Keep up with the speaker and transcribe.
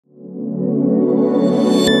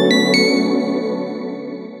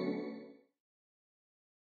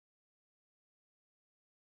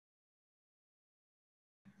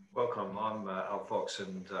Welcome, I'm Al Fox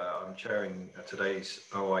and I'm chairing today's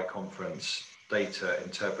OI conference Data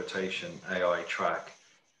Interpretation AI track.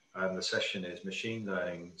 And the session is Machine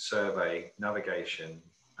Learning, Survey, Navigation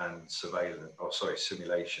and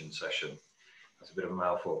Simulation session. That's a bit of a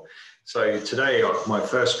mouthful. So today, my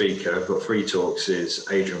first speaker, I've got three talks, is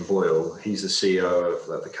Adrian Boyle. He's the CEO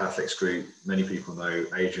of the Cathix Group. Many people know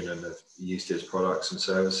Adrian and have used his products and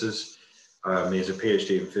services. He has a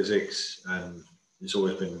PhD in physics and he's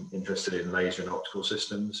always been interested in laser and optical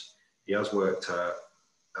systems. He has worked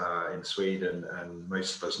in Sweden, and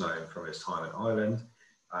most of us know him from his time in Ireland.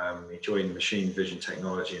 He joined machine vision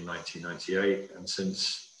technology in 1998, and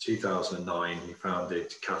since 2009, he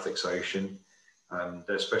founded Cathix Ocean.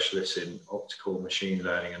 They're specialists in optical machine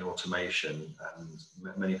learning and automation, and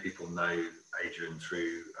many people know Adrian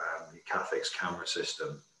through the Cathix camera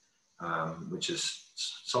system, which has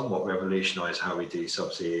somewhat revolutionized how we do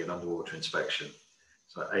subsea and underwater inspection.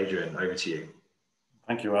 So Adrian, over to you.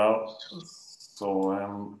 Thank you, Al. So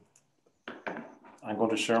I'm going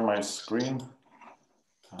to share my screen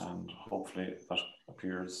and hopefully that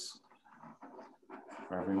appears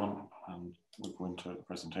for everyone, and we'll go into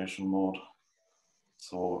presentation mode.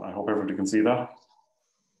 So I hope everybody can see that.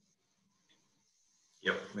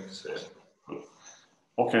 Yep, we can see it.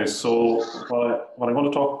 Okay, so what I'm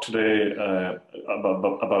going to talk today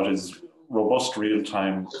about is robust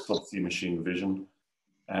real-time subsea machine vision,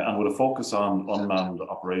 and with a focus on unmanned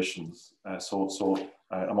operations. So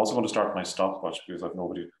I'm also going to start my stopwatch because I have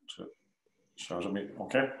nobody to shout at me.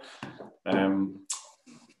 Okay. In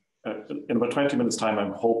about 20 minutes time,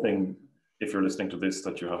 I'm hoping, if you're listening to this,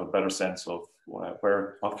 that you have a better sense of what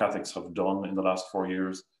Cathix have done in the last 4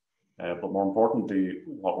 years, but more importantly,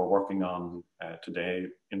 what we're working on today,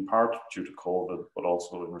 in part due to COVID, but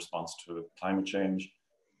also in response to climate change,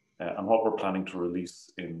 and what we're planning to release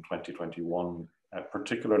in 2021,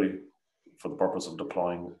 particularly for the purpose of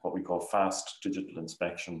deploying what we call fast digital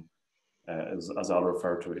inspection, as I'll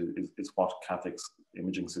refer to it, is what Cathix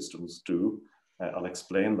imaging systems do. I'll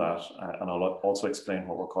explain that, and I'll also explain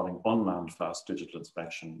what we're calling unmanned fast digital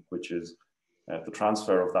inspection, which is the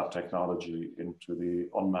transfer of that technology into the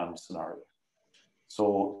unmanned scenario.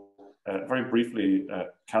 So very briefly,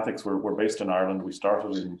 Cathix, we're based in Ireland. We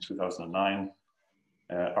started in 2009.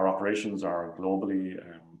 Our operations are globally,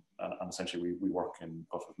 and essentially we work in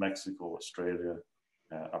Gulf of Mexico, Australia,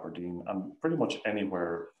 Aberdeen, and pretty much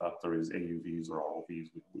anywhere that there is AUVs or ROVs,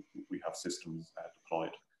 we have systems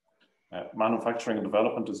deployed. Manufacturing and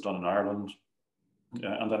development is done in Ireland,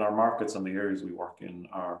 and then our markets and the areas we work in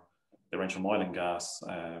are they range from oil and gas,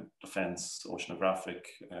 defense, oceanographic,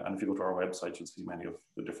 and if you go to our website, you'll see many of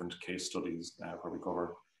the different case studies where we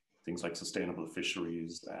cover things like sustainable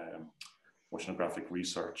fisheries, oceanographic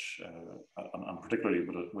research, and particularly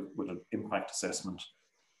with an impact assessment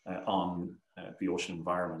on the ocean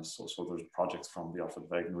environment. So there's projects from the Alfred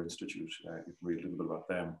Wegener Institute. You can read a little bit about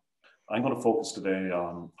them. I'm going to focus today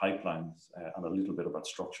on pipelines and a little bit about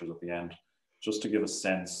structures at the end, just to give a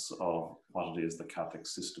sense of what it is that Cathix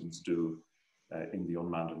systems do in the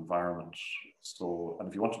unmanned environment. So, and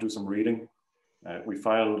if you want to do some reading, we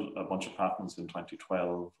filed a bunch of patents in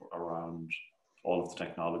 2012 around all of the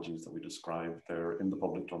technologies that we described. They're in the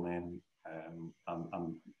public domain,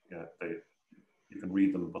 and you can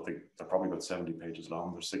read them, but they're probably about 70 pages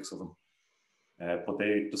long. There's 6 of them. But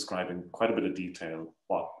they describe in quite a bit of detail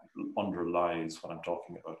what underlies what I'm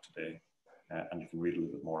talking about today. And you can read a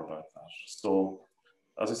little bit more about that. So,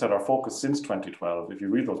 as I said, our focus since 2012, if you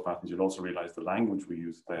read those patents, you'll also realize the language we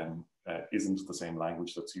used then isn't the same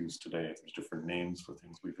language that's used today. There's different names for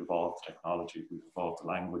things. We've evolved technology, we've evolved the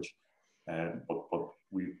language, but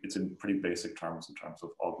it's in pretty basic terms in terms of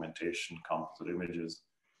augmentation, composite images,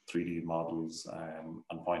 3D models,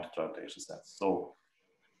 and point cloud data sets. So,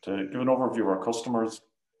 to give an overview of our customers,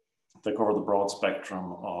 they cover the broad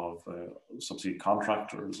spectrum of subsea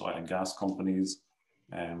contractors, oil and gas companies,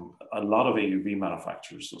 a lot of AUV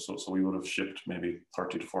manufacturers. So we would have shipped maybe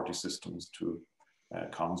 30 to 40 systems to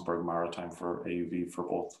Kongsberg Maritime for AUV for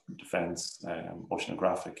both defense,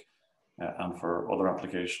 oceanographic, and for other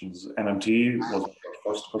applications. MMT was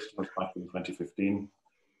our first customer back in 2015.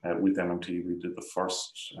 With MMT, we did the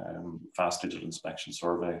first fast digital inspection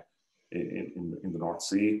survey in the North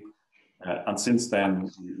Sea. And since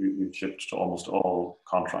then, we've shipped to almost all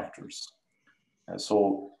contractors.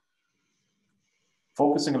 So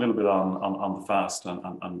focusing a little bit on the fast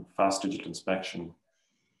and fast digital inspection,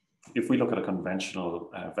 if we look at a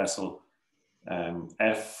conventional vessel,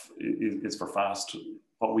 F is for fast.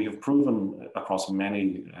 What we have proven across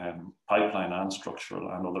many pipeline and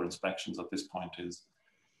structural and other inspections at this point is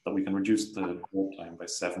that we can reduce the boat time by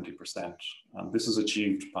 70%. And this is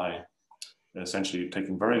achieved by essentially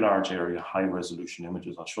taking very large area, high resolution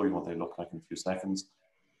images. I'll show you what they look like in a few seconds,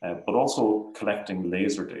 but also collecting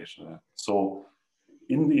laser data. So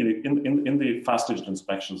in the fast digital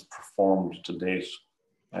inspections performed to date,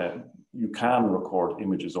 you can record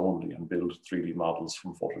images only and build 3D models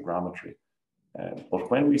from photogrammetry. But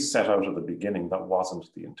when we set out at the beginning, that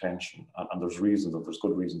wasn't the intention. And there's reasons, and there's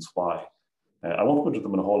good reasons why. I won't go into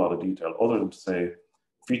them in a whole lot of detail, other than to say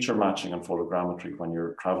feature matching and photogrammetry when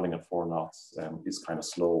you're traveling at 4 knots is kind of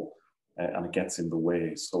slow and it gets in the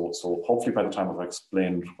way. So hopefully by the time I've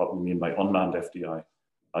explained what we mean by unmanned FDI,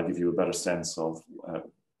 I'll give you a better sense of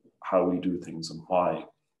how we do things and why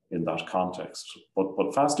in that context.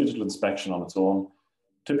 But fast digital inspection on its own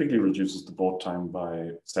typically reduces the boat time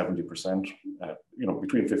by 70%.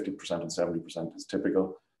 Between 50% and 70% is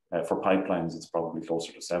typical. For pipelines, it's probably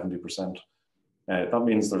closer to 70%. That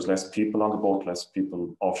means there's less people on the boat, less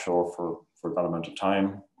people offshore for that amount of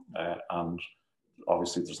time, and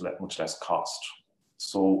obviously there's much less cost.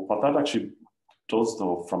 So what that actually does,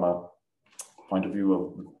 though, from a point of view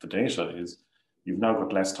of the data, is you've now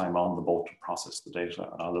got less time on the boat to process the data,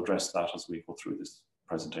 and I'll address that as we go through this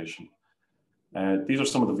presentation. These are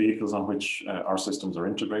some of the vehicles on which our systems are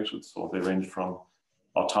integrated. So they range from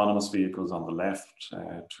autonomous vehicles on the left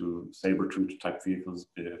to saber-tooth type vehicles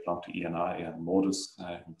belong to ENI and Modus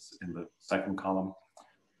in the second column.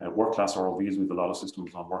 Work-class ROVs, we have a lot of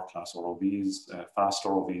systems on work-class ROVs. Fast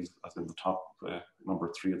ROVs, as in the top,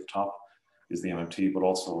 number 3 at the top, is the MMT, but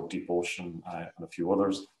also deep ocean and a few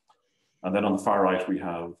others. And then on the far right, we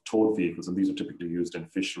have towed vehicles, and these are typically used in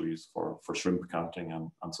fisheries for shrimp counting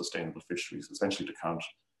and sustainable fisheries, essentially to count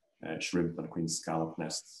shrimp and queen scallop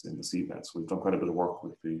nests in the seabed. So we've done quite a bit of work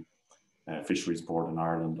with the Fisheries Board in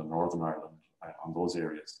Ireland and Northern Ireland on those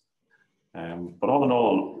areas. But all in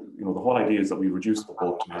all, the whole idea is that we reduce the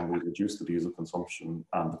boat time, we reduce the diesel consumption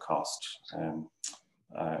and the cost.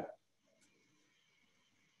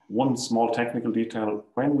 One small technical detail: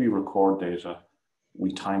 when we record data,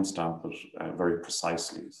 we timestamp it very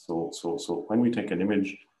precisely. So when we take an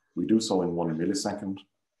image, we do so in 1 millisecond.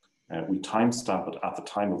 We timestamp it at the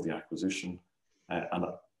time of the acquisition. And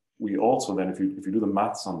we also then, if you do the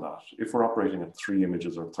maths on that, if we're operating at 3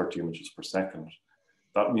 images or 30 images per second,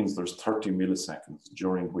 that means there's 30 milliseconds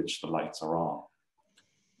during which the lights are on.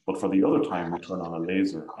 But for the other time, we turn on a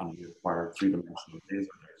laser and we acquire 3-dimensional laser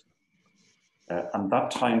data. And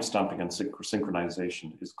that time stamping and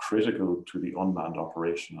synchronization is critical to the unmanned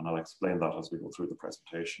operation. And I'll explain that as we go through the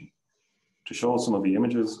presentation. To show some of the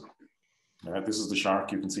images, this is the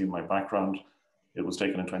shark you can see in my background. It was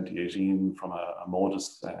taken in 2018 from a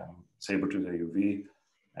Modus saber-tooth AUV.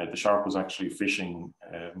 The shark was actually fishing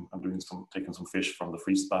and taking some fish from the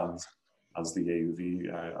free spans as the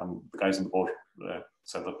AUV. And the guys in the boat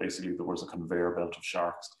said that basically there was a conveyor belt of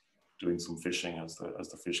sharks doing some fishing as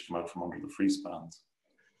the fish came out from under the free spans.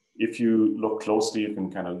 If you look closely, you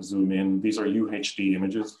can kind of zoom in. These are UHD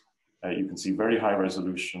images. You can see very high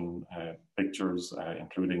resolution pictures,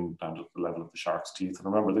 including down to the level of the shark's teeth. And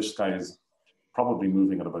remember, this guy is probably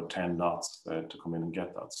moving at about 10 knots to come in and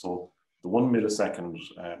get that. So the 1 millisecond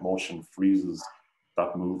motion freezes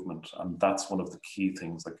that movement. And that's one of the key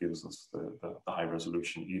things that gives us the high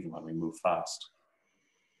resolution, even when we move fast.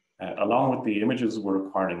 Along with the images, we're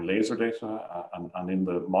acquiring laser data, and in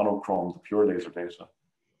the monochrome, the pure laser data,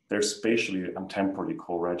 they're spatially and temporally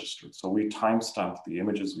co-registered. So we timestamp the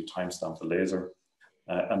images, we timestamp the laser,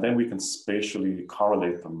 and then we can spatially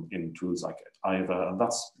correlate them in tools like IVA, and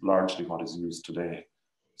that's largely what is used today.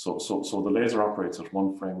 So the laser operates at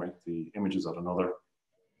 1 frame rate, the images at another,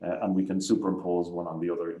 and we can superimpose one on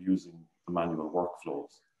the other using the manual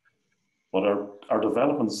workflows. But our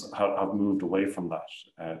developments have moved away from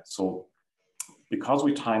that. So because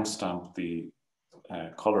we timestamp the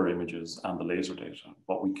color images and the laser data,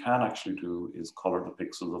 what we can actually do is color the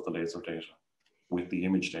pixels of the laser data with the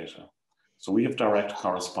image data. So we have direct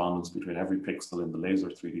correspondence between every pixel in the laser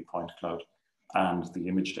 3D point cloud and the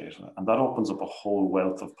image data. And that opens up a whole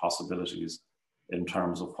wealth of possibilities in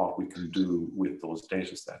terms of what we can do with those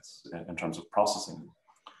data sets in terms of processing them.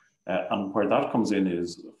 And where that comes in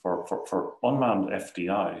is for unmanned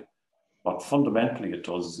FDI, what fundamentally it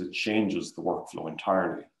does is it changes the workflow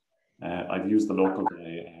entirely. I've used the local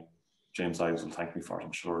guy, James Ives will thank me for it,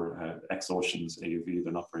 I'm sure, Ocean's AUV,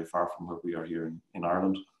 they're not very far from where we are here in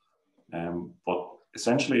Ireland. But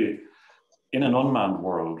essentially, in an unmanned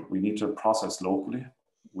world, we need to process locally,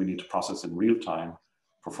 we need to process in real time,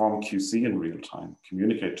 perform QC in real time,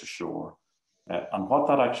 communicate to shore. And what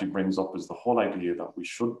that actually brings up is the whole idea that we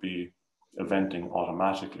should be eventing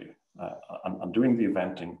automatically. and doing the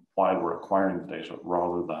eventing while we're acquiring the data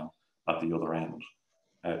rather than at the other end.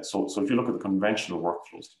 So if you look at the conventional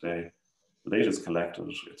workflows today, the data is collected,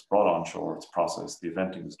 it's brought onshore, it's processed, the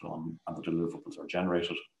eventing is done, and the deliverables are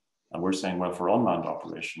generated. And we're saying, well, for unmanned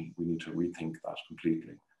operation, we need to rethink that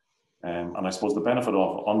completely. And I suppose the benefit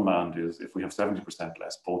of unmanned is if we have 70%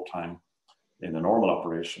 less boat time in a normal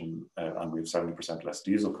operation and we have 70% less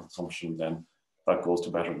diesel consumption, then that goes to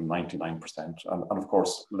better than 99%. And of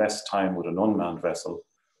course, less time with an unmanned vessel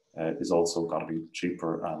is also got to be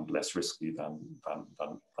cheaper and less risky than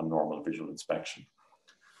normal visual inspection.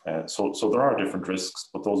 So there are different risks,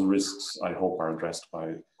 but those risks I hope are addressed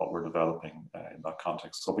by what we're developing in that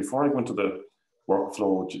context. So before I go into the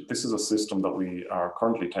workflow, this is a system that we are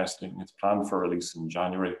currently testing. It's planned for release in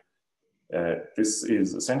January. This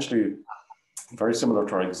is essentially very similar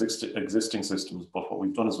to our existing systems, but what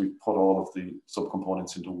we've done is we've put all of the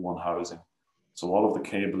subcomponents into one housing. So all of the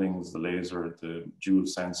cablings, the laser, the dual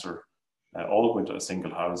sensor, all go into a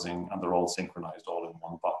single housing, and they're all synchronized all in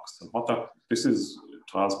one box. And this is,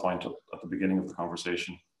 to Al's point at the beginning of the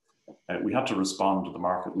conversation, we had to respond to the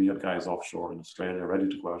market. We had guys offshore in Australia ready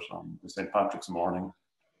to go out on St. Patrick's morning,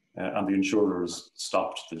 and the insurers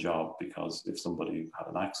stopped the job because if somebody had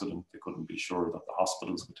an accident, they couldn't be sure that the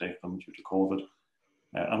hospitals would take them due to COVID.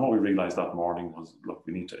 And what we realized that morning was, look,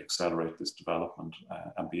 we need to accelerate this development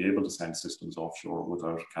and be able to send systems offshore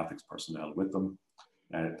without Cathix personnel with them.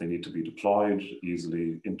 They need to be deployed,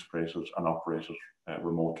 easily integrated and operated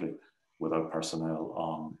remotely without personnel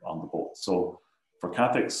on the boat. So for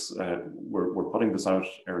Cathix, we're putting this out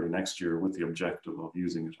early next year with the objective of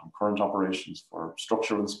using it on current operations for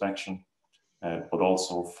structural inspection, but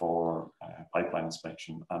also for pipeline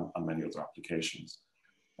inspection and many other applications.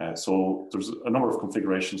 So there's a number of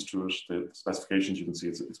configurations to it. The specifications you can see,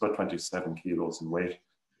 it's about 27 kilos in weight.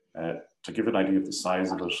 To give an idea of the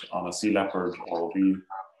size of it, on a sea leopard ROV,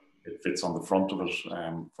 it fits on the front of it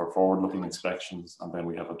for forward-looking inspections, and then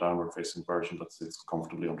we have a downward-facing version that sits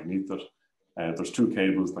comfortably underneath it. There's two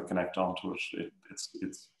cables that connect onto it.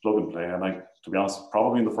 It's plug and play, and to be honest,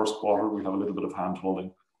 probably in the first quarter we'll have a little bit of hand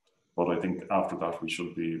holding, but I think after that we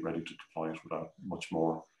should be ready to deploy it without much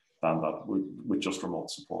more than that, with just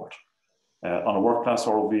remote support. On a work class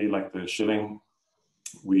ROV like the Shilling,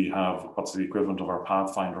 we have what's the equivalent of our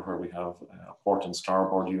Pathfinder, where we have a port and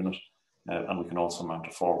starboard unit, and we can also mount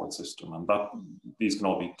a forward system. And these can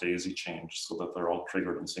all be daisy chained so that they're all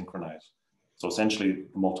triggered and synchronized. So essentially,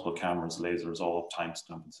 multiple cameras, lasers, all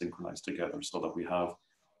timestamped and synchronized together so that we have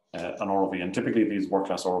an ROV. And typically, these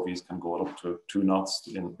work-class ROVs can go up to 2 knots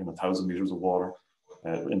in 1,000 meters of water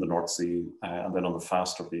in the North Sea. And then on the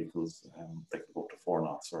faster vehicles, they can go up to 4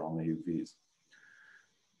 knots or on the UVs.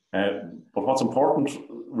 But what's important,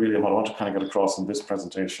 really, and what I want to kind of get across in this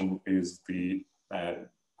presentation is the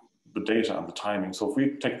data and the timing. So if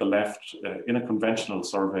we take the left, in a conventional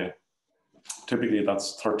survey, typically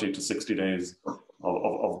that's 30 to 60 days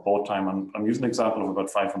of boat time. And I'm using an example of about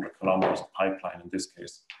 500 kilometers of pipeline in this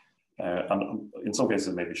case. And in some cases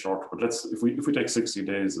it may be shorter, but if we take 60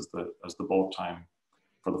 days as the boat time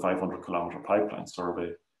for the 500 kilometer pipeline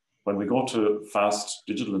survey, when we go to fast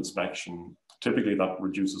digital inspection, typically that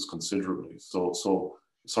reduces considerably. So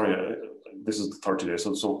sorry, this is the 30 days.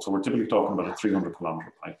 So we're typically talking about a 300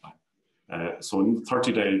 kilometer pipeline. So in the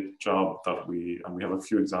 30-day job that and we have a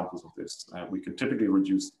few examples of this, we can typically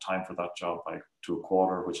reduce the time for that job to a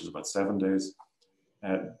quarter, which is about 7 days.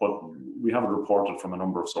 But we have it reported from a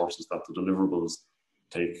number of sources that the deliverables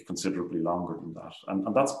take considerably longer than that.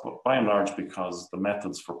 And that's by and large because the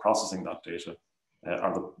methods for processing that data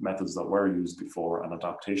are the methods that were used before and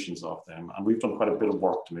adaptations of them. And we've done quite a bit of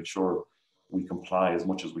work to make sure we comply as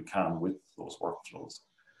much as we can with those workflows.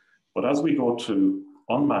 But as we go to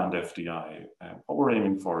unmanned FDI, what we're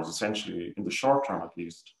aiming for is essentially, in the short term at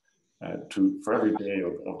least, for every day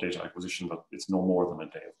of data acquisition, that it's no more than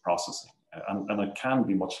a day of processing. And it can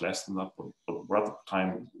be much less than that, but we're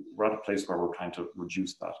at a place where we're trying to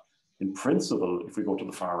reduce that. In principle, if we go to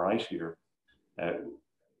the far right here,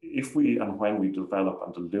 if we and when we develop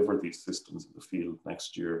and deliver these systems in the field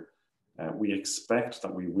next year, we expect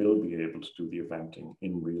that we will be able to do the eventing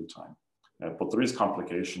in real time. But there is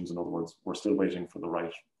complications. In other words, we're still waiting for the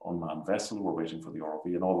right unmanned vessel, we're waiting for the ROV,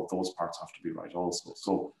 and all of those parts have to be right also.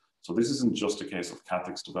 So this isn't just a case of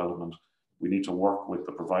Cathix development. We need to work with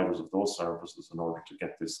the providers of those services in order to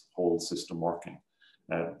get this whole system working.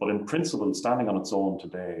 But in principle, standing on its own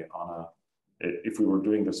today, if we were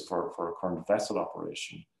doing this for a current vessel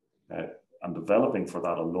operation and developing for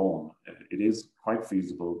that alone, it is quite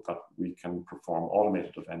feasible that we can perform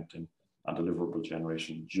automated eventing and deliverable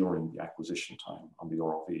generation during the acquisition time on the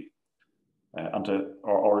ROV.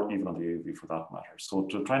 or even on the AV for that matter. So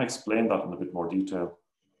to try and explain that in a bit more detail,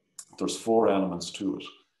 there's 4 elements to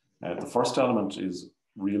it. The first element is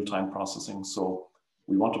real-time processing. So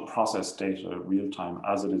we want to process data real-time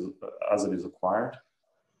as it is acquired.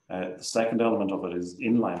 The second element of it is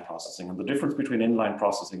inline processing. And the difference between inline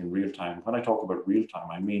processing and real-time, when I talk about real-time,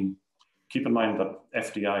 I mean, keep in mind that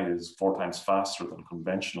FDI is 4 times faster than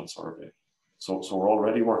conventional survey. So we're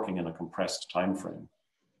already working in a compressed time frame.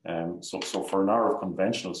 So for an hour of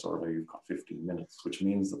conventional survey, you've got 15 minutes, which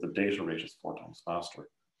means that the data rate is 4 times faster.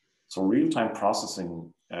 So real-time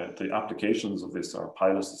processing, the applications of this are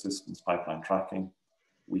pilot assistance, pipeline tracking.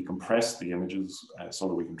 We compress the images so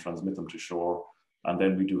that we can transmit them to shore. And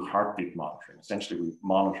then we do heartbeat monitoring. Essentially, we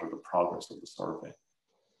monitor the progress of the survey.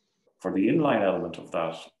 For the inline element of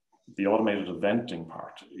that, the automated eventing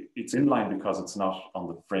part, it's inline because it's not on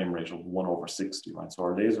the frame rate of 1/60, right? So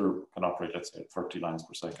our laser can operate, let's say, at 30 lines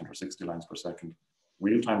per second or 60 lines per second.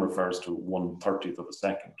 Real-time refers to 1/30th of a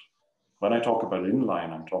second. When I talk about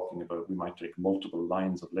inline, I'm talking about we might take multiple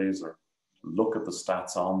lines of laser, look at the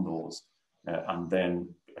stats on those, and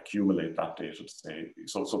then accumulate that data to say,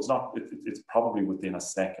 so it's probably within a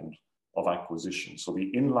second of acquisition. So the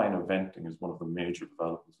inline eventing is one of the major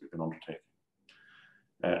developments we've been undertaking.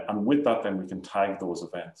 And with that, then we can tag those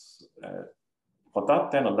events. What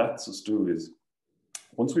that then lets us do is,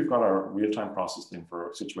 once we've got our real-time processing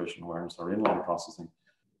for situation awareness, our inline processing,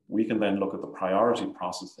 we can then look at the priority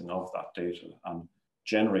processing of that data and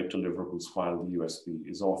generate deliverables while the USB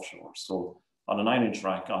is offshore. So on a 9-inch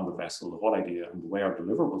rack on the vessel, the whole idea and the way our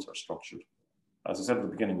deliverables are structured, as I said at the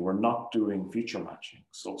beginning, we're not doing feature matching.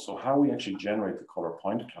 So how we actually generate the color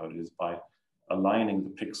point cloud is by aligning the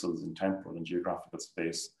pixels in temporal and geographical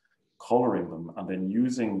space, coloring them, and then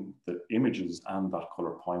using the images and that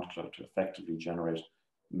color point cloud to effectively generate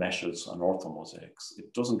meshes and orthomosaics.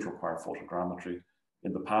 It doesn't require photogrammetry.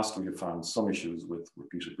 In the past, we have found some issues with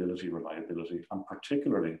repeatability, reliability, and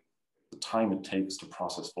particularly the time it takes to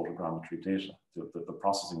process photogrammetry data, the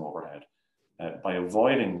processing overhead. By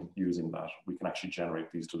avoiding using that, we can actually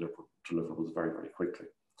generate these deliverables very, very quickly.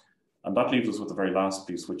 And that leaves us with the very last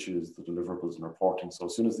piece, which is the deliverables and reporting. So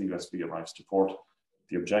as soon as the USB arrives to port,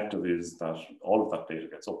 the objective is that all of that data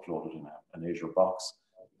gets uploaded in an Azure box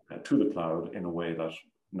to the cloud in a way that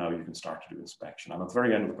now you can start to do inspection. And at the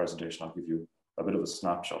very end of the presentation, I'll give you a bit of a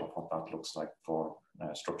snapshot of what that looks like for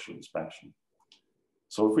structural inspection.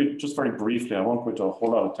 So if we just very briefly, I won't go into a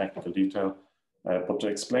whole lot of technical detail, but to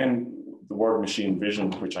explain the word machine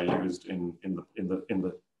vision, which I used in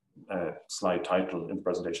the slide title, in the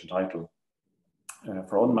presentation title,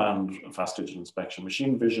 for unmanned fast digital inspection,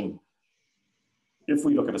 machine vision, if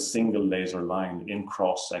we look at a single laser line in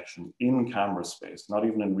cross section, in camera space, not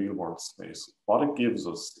even in real world space, what it gives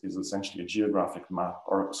us is essentially a geographic map,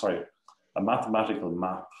 or sorry, a mathematical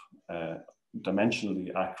map,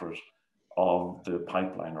 dimensionally accurate of the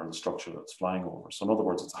pipeline or the structure that's flying over. So in other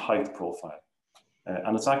words, it's a height profile,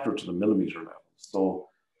 and it's accurate to the millimeter level. So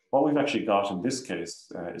what we've actually got in this case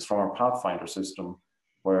is from our Pathfinder system,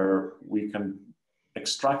 where we can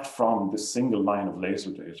extract from this single line of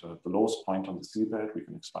laser data the lowest point on the seabed. We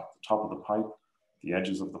can extract the top of the pipe, the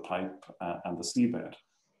edges of the pipe, and the seabed.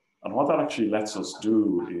 And what that actually lets us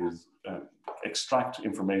do is extract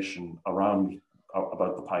information around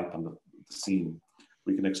about the pipe and the scene.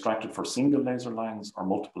 We can extract it for single laser lines or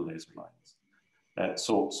multiple laser lines.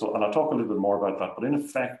 And I'll talk a little bit more about that, but in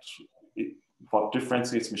effect, what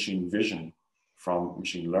differentiates machine vision from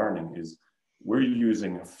machine learning is we're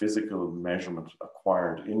using a physical measurement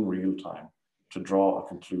acquired in real time to draw a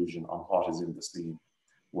conclusion on what is in the scene.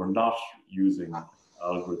 We're not using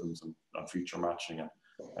algorithms and feature matching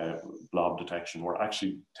and blob detection. We're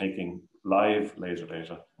actually taking live laser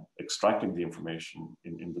data, extracting the information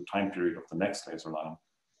in the time period of the next laser line,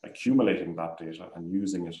 accumulating that data and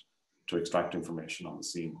using it to extract information on the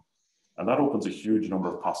scene. And that opens a huge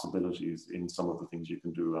number of possibilities in some of the things you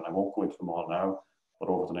can do. And I won't go into them all now, but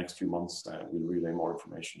over the next few months, we'll relay more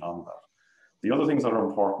information on that. The other things that are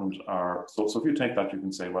important are, so if you take that, you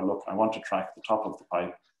can say, well, look, I want to track the top of the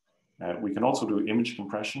pipe. We can also do image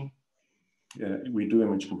compression. We do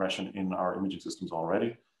image compression in our imaging systems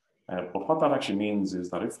already. But what that actually means is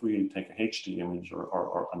that if we take a HD image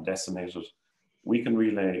and decimate it, we can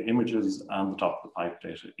relay images and the top of the pipe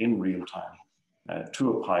data in real time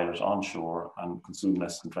to a pilot onshore and consume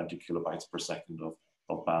less than 20 kilobytes per second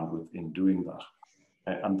of bandwidth in doing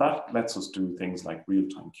that. And that lets us do things like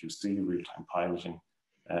real-time QC, real-time piloting,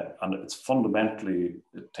 and it's fundamentally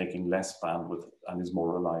taking less bandwidth and is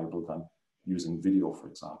more reliable than using video, for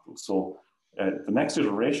example. So the next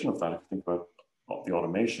iteration of that, if you think about the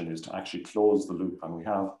automation, is to actually close the loop. And we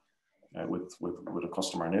have with a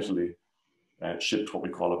customer in Italy, shipped what we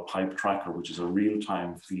call a pipe tracker, which is a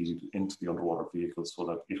real-time feed into the underwater vehicle so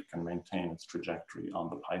that it can maintain its trajectory on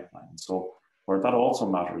the pipeline. So where that also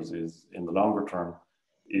matters is in the longer term,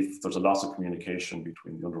 if there's a loss of communication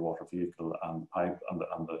between the underwater vehicle and the pipe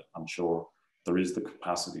and shore, there is the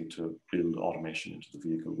capacity to build automation into the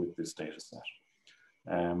vehicle with this data set.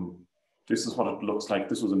 This is what it looks like.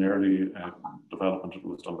 This was an early development. It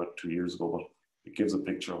was done about 2 years ago, but it gives a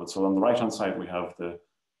picture of it. So on the right-hand side, we have the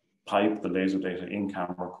pipe, the laser data in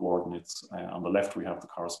camera coordinates. On the left, we have the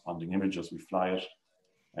corresponding image as we fly it.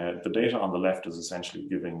 The data on the left is essentially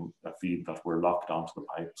giving a feed that we're locked onto the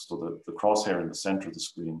pipe. So the crosshair in the center of the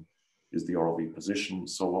screen is the ROV position.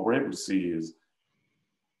 So what we're able to see is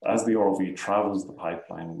as the ROV travels the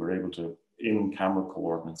pipeline, we're able to, in camera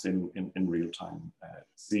coordinates, in real time,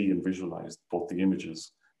 see and visualize both the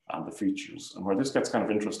images and the features. And where this gets kind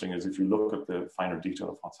of interesting is if you look at the finer detail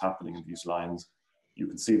of what's happening in these lines, you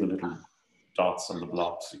can see the little dots and the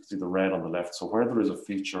blobs. You can see the red on the left. So where there is a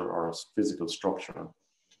feature or a physical structure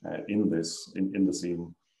in the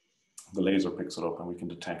scene, the laser picks it up and we can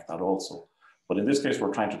detect that also. But in this case,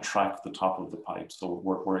 we're trying to track the top of the pipe. So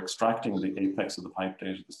we're extracting the apex of the pipe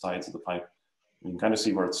data, the sides of the pipe. You can kind of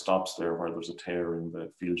see where it stops there, where there's a tear in the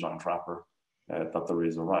field joint wrapper, that there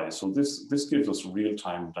is a rise. So this gives us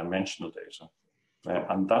real-time dimensional data.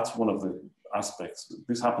 And that's one of the aspects.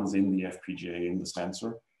 This happens in the FPGA, in the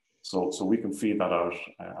sensor. So we can feed that out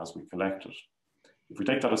as we collect it. If we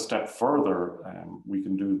take that a step further, we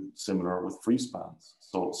can do similar with free spans.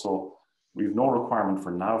 So we have no requirement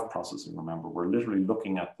for nav processing, remember. We're literally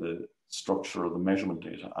looking at the structure of the measurement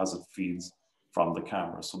data as it feeds from the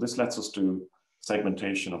camera. So this lets us do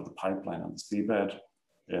segmentation of the pipeline and the seabed.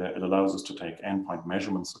 It allows us to take endpoint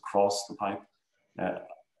measurements across the pipe.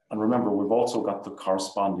 And remember, we've also got the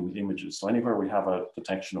corresponding images. So anywhere we have a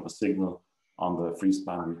detection of a signal on the free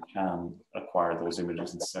span, we can acquire those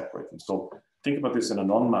images and separate them. So think about this in an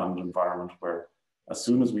unmanned environment where as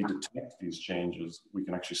soon as we detect these changes, we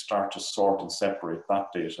can actually start to sort and separate that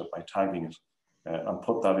data by tagging it and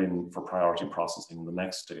put that in for priority processing in the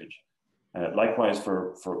next stage. Likewise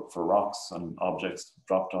for rocks and objects,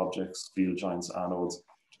 dropped objects, field joints, anodes,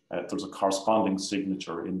 there's a corresponding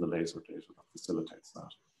signature in the laser data that facilitates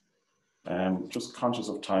that. Just conscious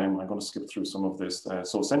of time, I'm going to skip through some of this.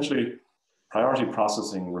 So essentially, priority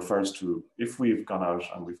processing refers to if we've gone out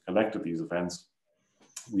and we've collected these events,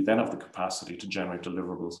 we then have the capacity to generate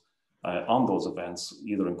deliverables on those events,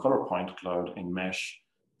 either in color point cloud, in mesh,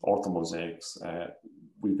 orthomosaics.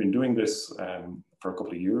 We've been doing this for a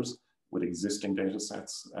couple of years with existing data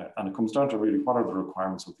sets, and it comes down to really what are the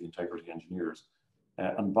requirements of the integrity engineers.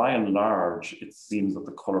 And by and large, it seems that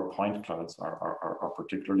the color point clouds are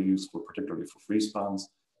particularly useful, particularly for free spans,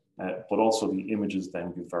 but also the images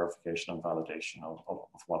then give verification and validation of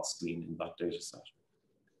what's seen in that data set.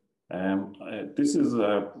 This is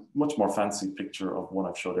a much more fancy picture of one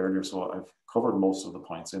I've showed earlier, so I've covered most of the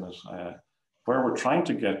points in it. Where we're trying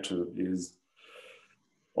to get to is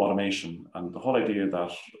automation, and the whole idea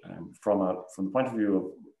that from the point of view of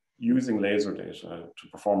using laser data to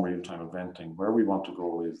perform real-time eventing, where we want to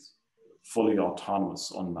go is fully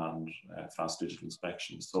autonomous, unmanned, fast digital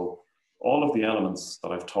inspection. So all of the elements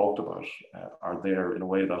that I've talked about are there in a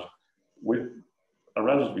way that with a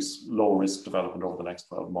relatively low risk development over the next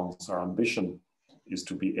 12 months, our ambition is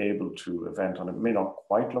to be able to event, and it may not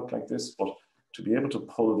quite look like this, but to be able to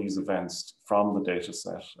pull these events from the data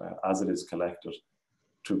set as it is collected,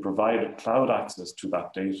 to provide cloud access to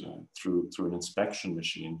that data through an inspection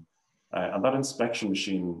machine. And that inspection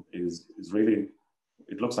machine is really,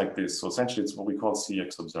 it looks like this. So essentially it's what we call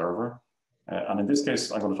CX Observer. And in this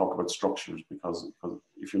case, I'm going to talk about structures because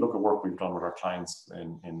if you look at work we've done with our clients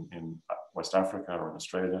in West Africa or in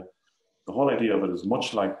Australia, the whole idea of it is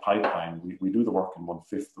much like pipeline. We do the work in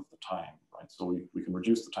 1/5 of the time, right? So we can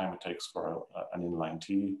reduce the time it takes for an inline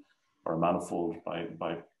T or a manifold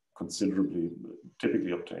by considerably,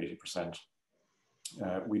 typically up to 80%.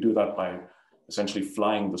 We do that by essentially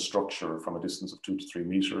flying the structure from a distance of 2 to 3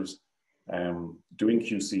 meters, doing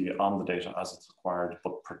QC on the data as it's acquired,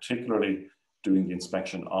 but particularly doing the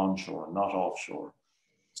inspection onshore, not offshore.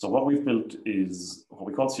 So what we've built is what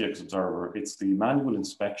we call CX Observer. It's the manual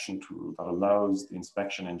inspection tool that allows the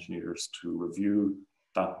inspection engineers to review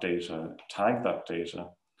that data, tag that data,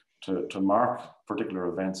 to mark particular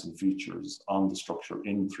events and features on the structure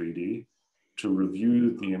in 3D, to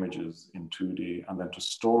review the images in 2D, and then to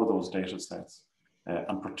store those data sets,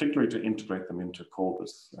 and particularly to integrate them into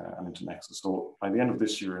Cobus and into Nexus. So by the end of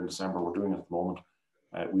this year in December, we're doing it at the moment,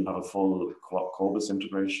 we'll have a full Cobus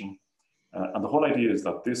integration. And the whole idea is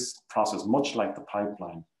that this process, much like the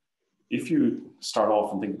pipeline, if you start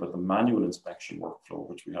off and think about the manual inspection workflow,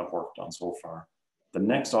 which we have worked on so far, the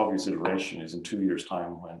next obvious iteration is in 2 years'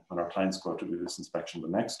 time when our clients go out to do this inspection the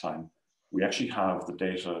next time, we actually have the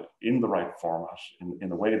data in the right format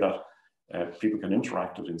in a way that people can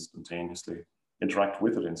interact with it instantaneously,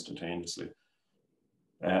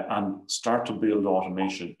 and start to build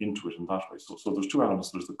automation into it in that way. So there's two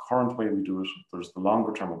elements. There's the current way we do it. There's the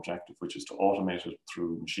longer term objective, which is to automate it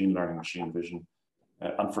through machine learning, machine vision.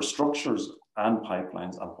 And for structures and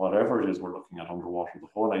pipelines and whatever it is we're looking at underwater, the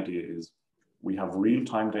whole idea is we have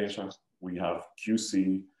real-time data, we have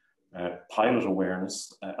QC, pilot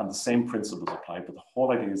awareness, and the same principles apply. But the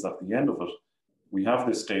whole idea is at the end of it, we have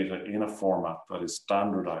this data in a format that is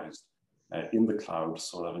standardized in the cloud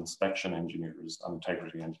so that inspection engineers and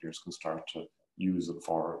integrity engineers can start to use it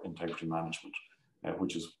for integrity management,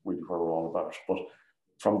 which is really what we're all about. But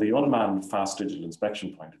from the unmanned fast digital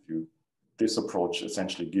inspection point of view, this approach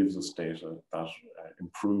essentially gives us data that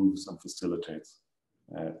improves and facilitates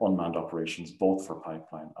unmanned operations, both for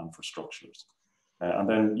pipeline and for structures. And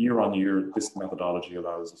then year on year, this methodology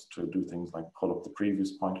allows us to do things like pull up the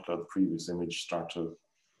previous point cloud, the previous image,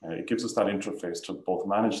 it gives us that interface to both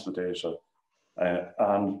manage the data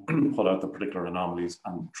and pull out the particular anomalies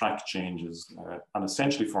and track changes, and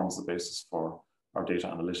essentially forms the basis for our data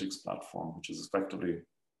analytics platform, which is effectively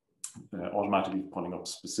automatically pulling up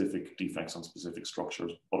specific defects on specific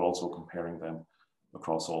structures, but also comparing them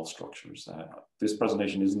across all structures. This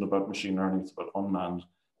presentation isn't about machine learning, it's about unmanned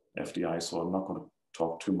FDI, so I'm not going to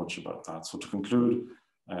talk too much about that. So to conclude,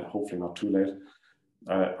 hopefully not too late,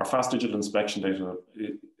 our fast digital inspection data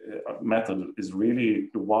method is really,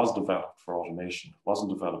 it was developed for automation. It wasn't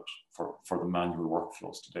developed for the manual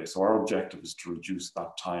workflows today. So our objective is to reduce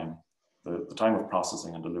that time, the time of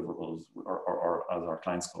processing and deliverables, or as our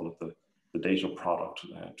clients call it, the data product,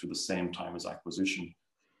 to the same time as acquisition,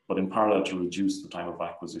 but in parallel to reduce the time of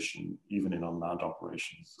acquisition, even in unmanned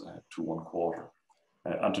operations, to 1 quarter.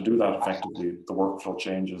 And to do that effectively, the workflow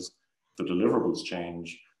changes, the deliverables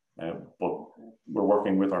change, but we're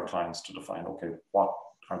working with our clients to define, okay, what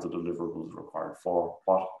are the deliverables required for,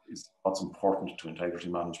 what's important to integrity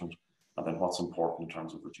management, and then what's important in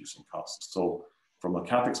terms of reducing costs. So from a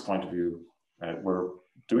CAPEX point of view, we're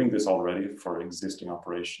doing this already for existing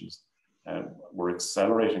operations. We're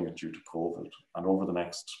accelerating it due to COVID, and over the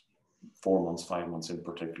next 4 months, 5 months in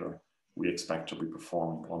particular, we expect to be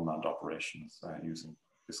performing unmanned operations using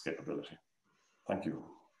this capability. Thank you.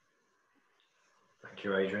 Thank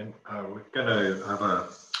you, Adrian. We're going to have a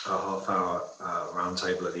half-hour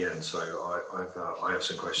roundtable at the end, so I have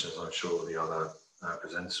some questions. I'm sure the other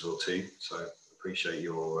presenters will too. So appreciate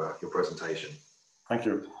your presentation. Thank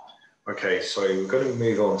you. Okay, so we're going to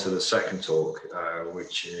move on to the second talk,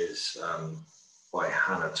 which is by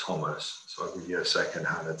Hannah Thomas. So I'll give you a second,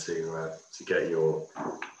 Hannah, to get your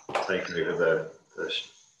take over the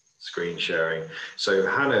screen sharing. So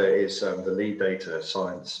Hannah is the lead data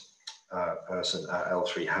science person at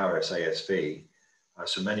L3Harris ASV.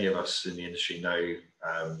 So many of us in the industry know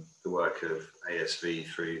the work of ASV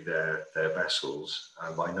through their vessels.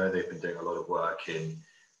 I know they've been doing a lot of work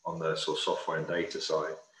on the sort of software and data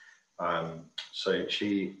side. So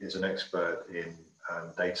she is an expert in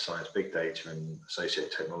data science, big data, and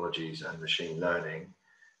associated technologies and machine learning.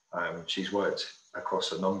 She's worked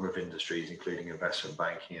across a number of industries, including investment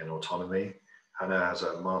banking and autonomy. Hannah has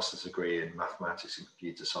a master's degree in mathematics and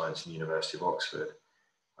computer science from the University of Oxford.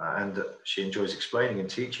 And she enjoys explaining and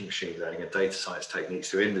teaching machine learning and data science techniques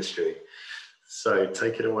to industry. So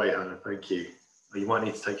take it away, Hannah. Thank you. You might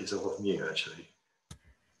need to take yourself off mute, actually.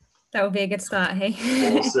 That would be a good start,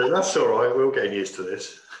 hey? Awesome. That's all right. We're all getting used to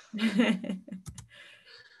this.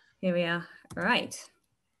 Here we are. All right.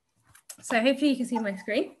 So hopefully you can see my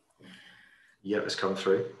screen. Yeah, it's come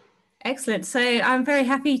through. Excellent. So I'm very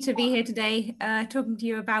happy to be here today talking to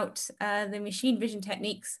you about the machine vision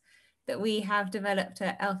techniques that we have developed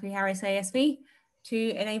at L3Harris ASV to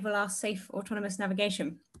enable our safe autonomous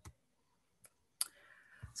navigation.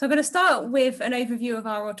 So I'm going to start with an overview of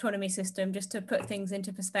our autonomy system, just to put things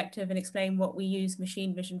into perspective and explain what we use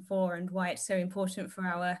machine vision for and why it's so important for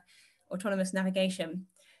our autonomous navigation.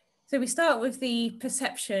 So we start with the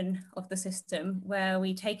perception of the system, where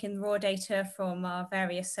we take in raw data from our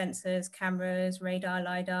various sensors, cameras, radar,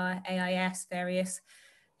 LiDAR, AIS, various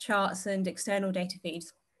charts and external data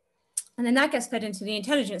feeds. And then that gets fed into the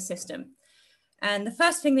intelligence system. And the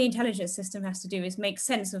first thing the intelligence system has to do is make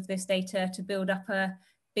sense of this data to build up a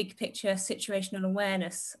big picture situational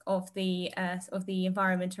awareness of the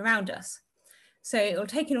environment around us. So it will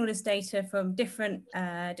take in all this data from different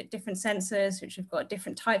sensors, which have got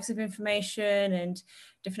different types of information and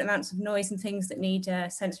different amounts of noise and things that need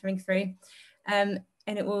censoring through. And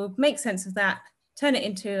it will make sense of that, turn it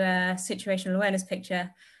into a situational awareness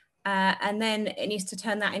picture, and then it needs to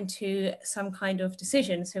turn that into some kind of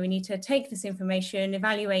decision. So we need to take this information,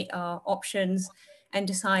 evaluate our options, and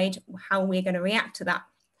decide how we're going to react to that.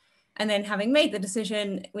 And then having made the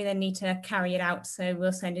decision, we then need to carry it out. So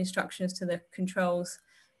we'll send instructions to the controls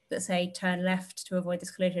that say turn left to avoid this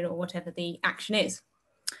collision, or whatever the action is.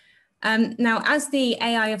 Now, as the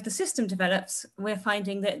AI of the system develops, we're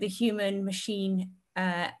finding that the human-machine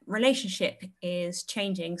relationship is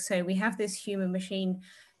changing. So we have this human-machine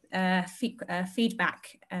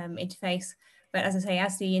feedback interface. But as I say,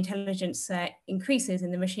 as the intelligence increases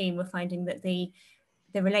in the machine, we're finding that the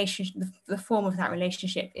form of that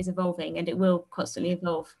relationship is evolving, and it will constantly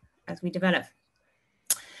evolve as we develop.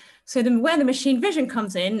 So where the machine vision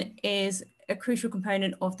comes in is a crucial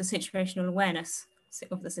component of the situational awareness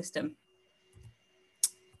of the system.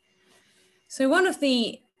 So one of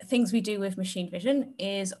the things we do with machine vision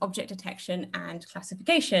is object detection and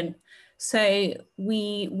classification. So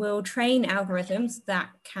we will train algorithms that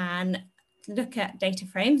can look at data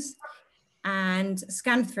frames and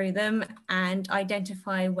scan through them and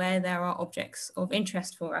identify where there are objects of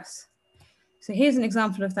interest for us. So here's an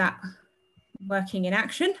example of that working in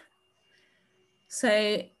action.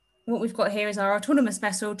 So what we've got here is our autonomous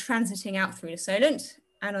vessel transiting out through the Solent.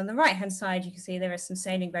 And on the right-hand side, you can see there are some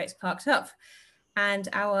sailing boats parked up. And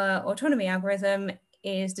our autonomy algorithm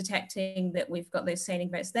is detecting that we've got those sailing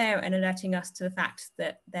boats there and alerting us to the fact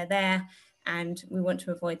that they're there, and we want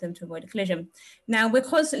to avoid them to avoid a collision. Now, we're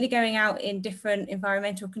constantly going out in different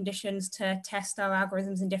environmental conditions to test our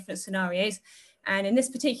algorithms in different scenarios. And in this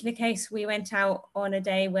particular case, we went out on a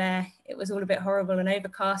day where it was all a bit horrible and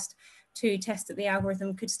overcast to test that the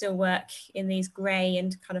algorithm could still work in these gray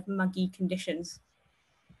and kind of muggy conditions.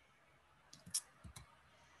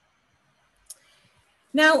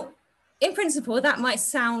 Now, in principle, that might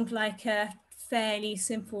sound like a fairly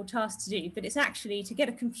simple task to do, but it's actually, to get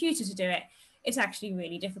a computer to do it, it's actually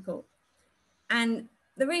really difficult. And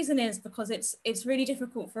the reason is because it's really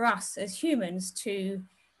difficult for us as humans to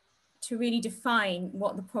really define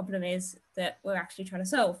what the problem is that we're actually trying to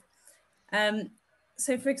solve.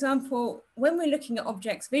 So for example, when we're looking at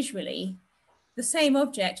objects visually, the same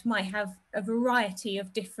object might have a variety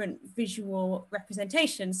of different visual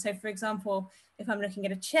representations. So for example, if I'm looking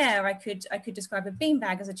at a chair, I could describe a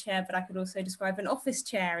beanbag as a chair, but I could also describe an office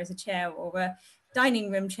chair as a chair, or a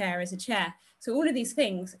dining room chair as a chair. So all of these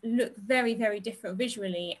things look very, very different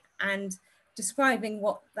visually, and describing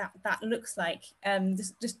what that looks like,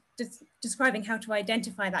 just describing how to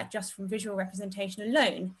identify that just from visual representation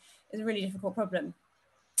alone is a really difficult problem.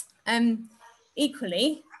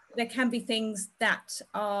 Equally, there can be things that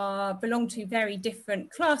belong to very different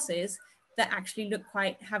classes that actually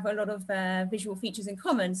have a lot of visual features in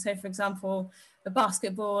common. So for example, a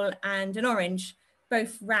basketball and an orange,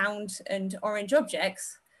 both round and orange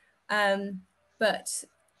objects, but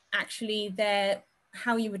actually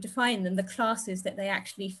how you would define them, the classes that they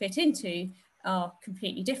actually fit into, are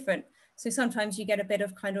completely different. So sometimes you get a bit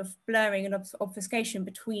of kind of blurring and obfuscation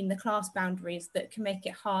between the class boundaries that can make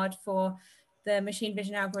it hard for the machine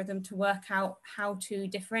vision algorithm to work out how to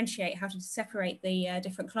differentiate, how to separate the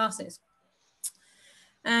different classes.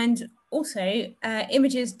 And also,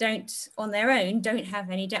 images on their own don't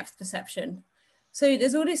have any depth perception. So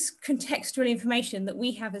there's all this contextual information that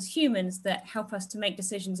we have as humans that help us to make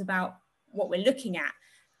decisions about what we're looking at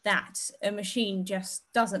that a machine just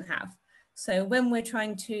doesn't have. So when we're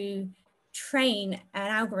trying to train an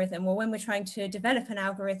algorithm, or when we're trying to develop an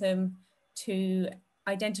algorithm to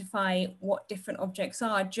identify what different objects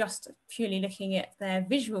are just purely looking at their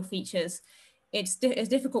visual features, it's a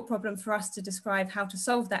difficult problem for us to describe how to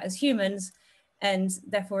solve that as humans, and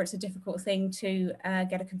therefore it's a difficult thing to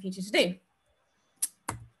get a computer to do.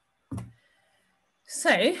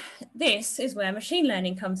 So this is where machine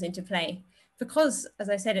learning comes into play. Because, as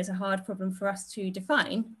I said, it's a hard problem for us to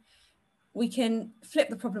define, we can flip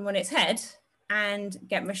the problem on its head and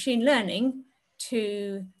get machine learning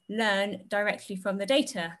to learn directly from the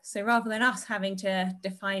data. So rather than us having to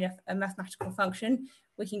define a mathematical function,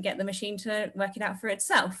 we can get the machine to work it out for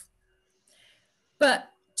itself.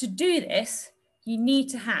 But to do this, you need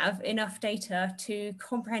to have enough data to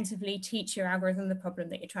comprehensively teach your algorithm the problem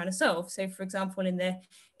that you're trying to solve. So for example, in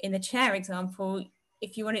the chair example,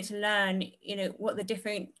 if you want it to learn, what the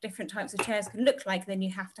different types of chairs can look like, then you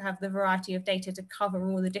have to have the variety of data to cover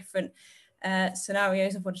all the different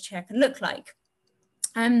scenarios of what a chair can look like.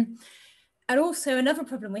 also another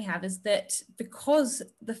problem we have is that because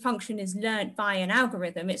the function is learnt by an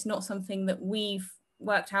algorithm, it's not something that we've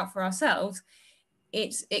worked out for ourselves.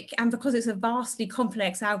 And because it's a vastly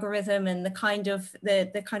complex algorithm, and the kind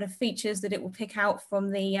of features that it will pick out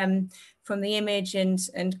from the image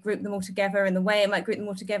and group them all together, and the way it might group them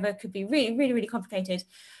all together could be really complicated.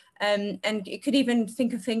 And it could even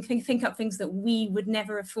think up things that we would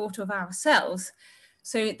never have thought of ourselves.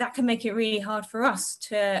 So that can make it really hard for us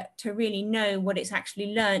to really know what it's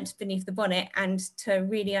actually learnt beneath the bonnet, and to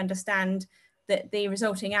really understand that the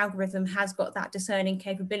resulting algorithm has got that discerning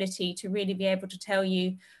capability to really be able to tell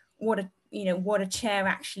you what a chair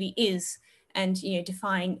actually is, and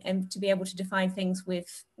define, and to be able to define things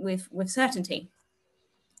with certainty.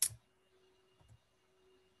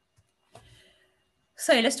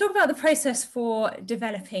 So let's talk about the process for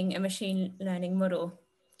developing a machine learning model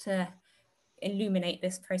to illuminate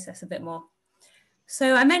this process a bit more.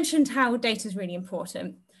 So I mentioned how data is really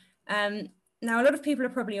important. Now, a lot of people are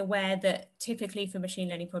probably aware that typically for machine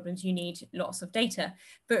learning problems, you need lots of data,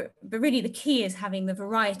 but really the key is having the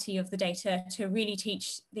variety of the data to really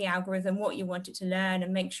teach the algorithm what you want it to learn,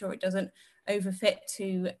 and make sure it doesn't overfit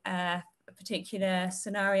to a particular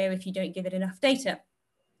scenario if you don't give it enough data.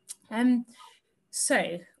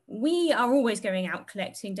 So we are always going out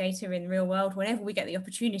collecting data in the real world whenever we get the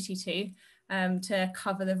opportunity to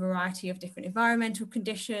cover the variety of different environmental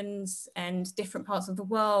conditions and different parts of the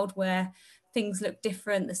world where things look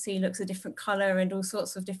different, the sea looks a different color, and all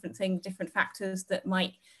sorts of different things, different factors that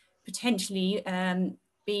might potentially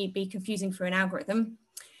be confusing for an algorithm.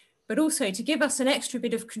 But also to give us an extra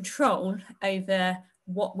bit of control over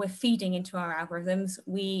what we're feeding into our algorithms,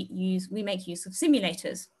 we make use of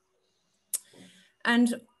simulators.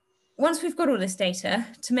 And once we've got all this data,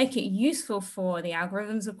 to make it useful for the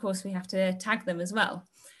algorithms, of course, we have to tag them as well.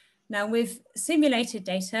 Now, with simulated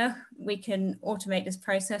data, we can automate this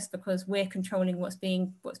process because we're controlling what's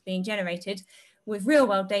being generated. With real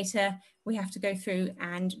world data, we have to go through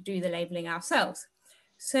and do the labeling ourselves.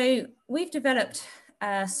 So we've developed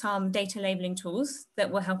some data labeling tools that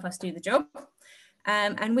will help us do the job.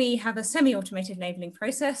 And we have a semi-automated labeling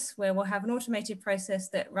process where we'll have an automated process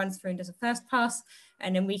that runs through and does a first pass,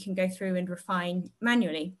 and then we can go through and refine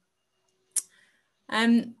manually.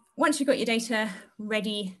 Once you've got your data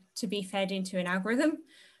ready to be fed into an algorithm,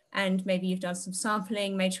 and maybe you've done some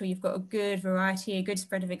sampling, made sure you've got a good variety, a good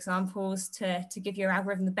spread of examples to give your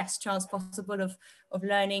algorithm the best chance possible of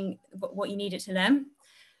learning what you need it to learn.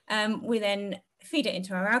 We then feed it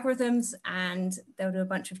into our algorithms, and they'll do a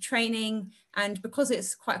bunch of training. And because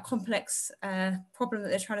it's quite a complex problem that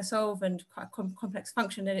they're trying to solve, and quite a complex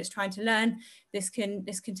function that it's trying to learn, this can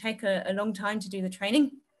take a long time to do the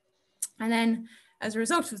training. And then as a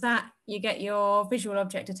result of that, you get your visual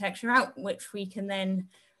object detector out, which we can then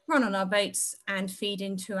run on our boats and feed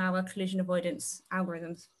into our collision avoidance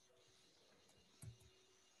algorithms.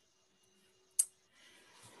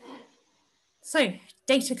 So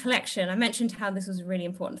data collection, I mentioned how this was a really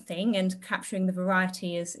important thing, and capturing the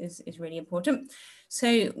variety is really important.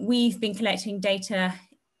 So we've been collecting data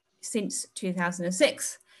since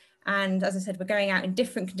 2006. And as I said, we're going out in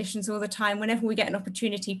different conditions all the time. Whenever we get an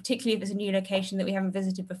opportunity, particularly if it's a new location that we haven't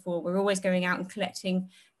visited before, we're always going out and collecting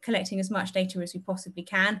as much data as we possibly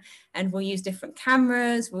can. And we'll use different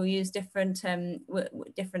cameras, we'll use different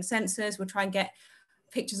sensors, we'll try and get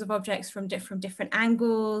pictures of objects from different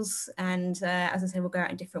angles. And as I say, we'll go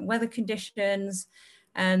out in different weather conditions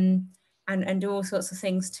and do all sorts of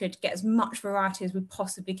things to get as much variety as we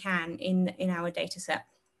possibly can in our data set.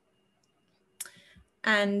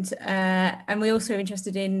 And we're also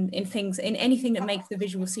interested in anything that makes the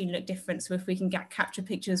visual scene look different. So if we can capture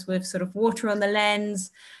pictures with sort of water on the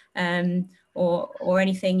lens, or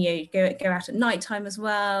anything, go out at nighttime as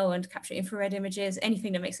well and capture infrared images,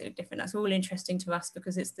 anything that makes it look different. That's all interesting to us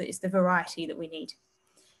because it's the variety that we need.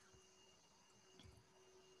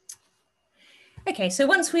 Okay, so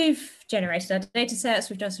once we've generated our data sets,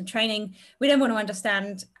 we've done some training, we then want to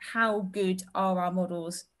understand how good are our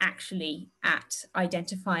models actually at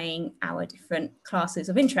identifying our different classes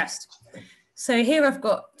of interest. So here I've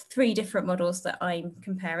got 3 different models that I'm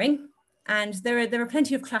comparing, and there are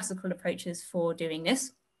plenty of classical approaches for doing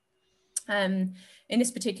this. In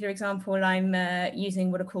this particular example, I'm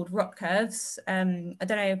using what are called ROC curves. I don't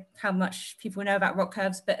know how much people know about ROC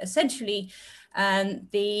curves, but essentially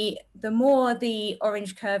the more the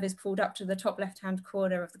orange curve is pulled up to the top left-hand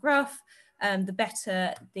corner of the graph, the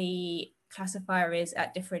better the classifier is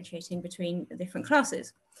at differentiating between the different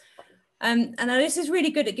classes. And this is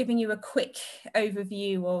really good at giving you a quick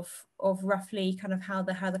overview of roughly kind of how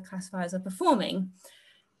the classifiers are performing.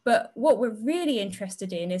 But what we're really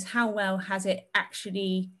interested in is how well has it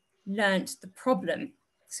actually learnt the problem?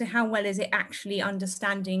 So how well is it actually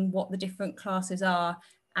understanding what the different classes are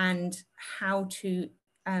and how to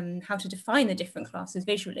define the different classes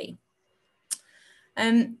visually?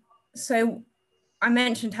 So I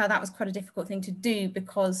mentioned how that was quite a difficult thing to do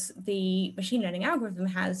because the machine learning algorithm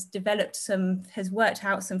has worked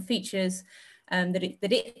out some features that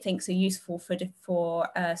it thinks are useful for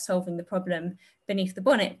solving the problem beneath the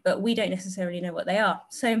bonnet, but we don't necessarily know what they are.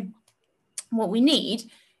 So what we need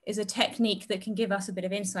is a technique that can give us a bit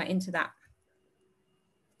of insight into that.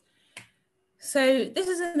 So this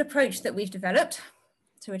is an approach that we've developed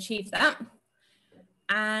to achieve that.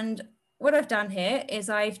 And what I've done here is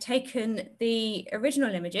I've taken the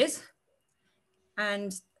original images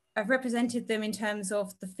and I've represented them in terms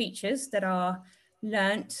of the features that are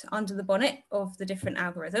learnt under the bonnet of the different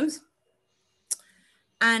algorithms.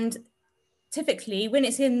 And typically when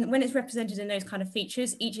it's represented in those kind of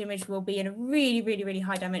features, each image will be in a really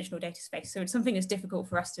high dimensional data space. So it's something that's difficult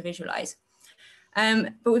for us to visualize.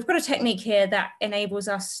 But we've got a technique here that enables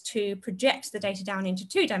us to project the data down into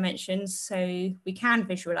 2 dimensions so we can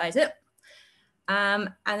visualize it.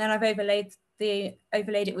 And then I've overlaid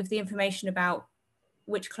it with the information about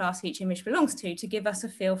which class each image belongs to give us a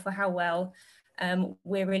feel for how well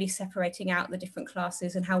we're really separating out the different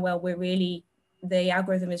classes and how well the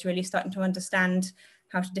algorithm is really starting to understand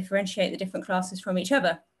how to differentiate the different classes from each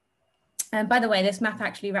other. And by the way, this map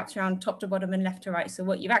actually wraps around top to bottom and left to right. So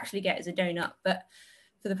what you actually get is a donut, but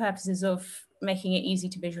for the purposes of making it easy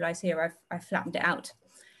to visualize here, I've flattened it out.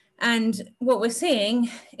 And what we're seeing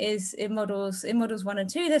is in models 1 and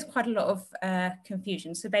 2, there's quite a lot of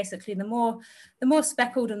confusion. So basically the more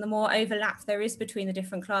speckled and the more overlap there is between the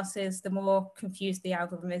different classes, the more confused the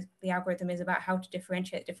algorithm is about how to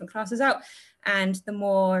differentiate different classes out. And the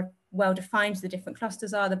more well-defined the different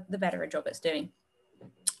clusters are, the better a job it's doing.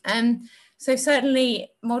 So certainly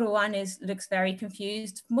model 1 looks very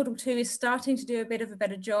confused. Model 2 is starting to do a bit of a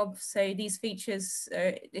better job. So these features,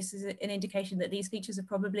 this is an indication that these features are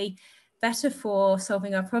probably better for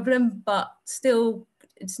solving our problem, but still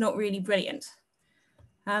it's not really brilliant.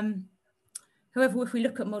 However, if we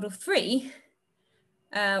look at model 3,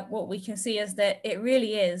 what we can see is that it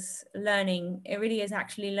really is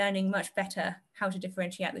actually learning much better how to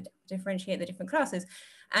differentiate the different classes.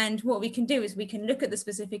 And what we can do is we can look at the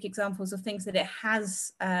specific examples of things that it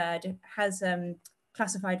has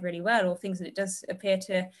classified really well, or things that it does appear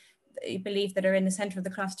to believe that are in the center of the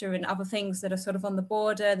cluster, and other things that are sort of on the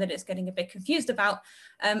border that it's getting a bit confused about.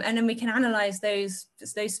 And then we can analyze those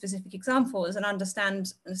specific examples and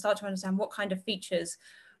start to understand what kind of features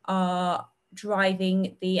are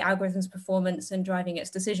driving the algorithm's performance and driving its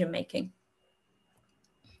decision making.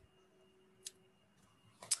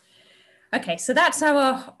 Okay, so that's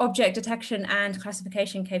our object detection and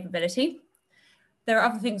classification capability. There are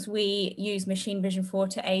other things we use machine vision for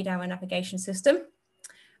to aid our navigation system.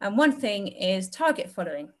 And one thing is target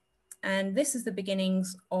following. And this is the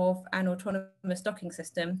beginnings of an autonomous docking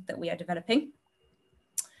system that we are developing.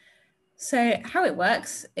 So how it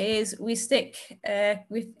works is we stick,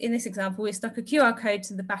 in this example, we stuck a QR code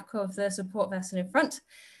to the back of the support vessel in front,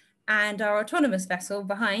 and our autonomous vessel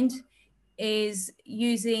behind is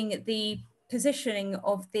using the positioning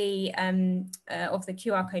of the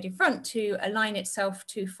QR code in front to align itself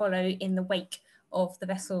to follow in the wake of the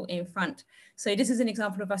vessel in front. So this is an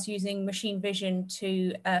example of us using machine vision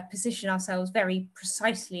to position ourselves very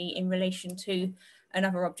precisely in relation to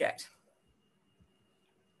another object.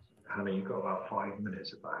 Hannah, you've got about 5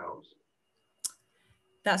 minutes if that helps.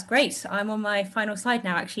 That's great. I'm on my final slide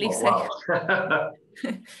now, actually. Oh, wow.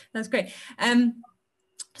 That's great.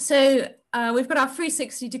 So we've got our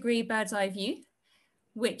 360-degree bird's eye view,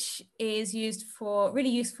 which is really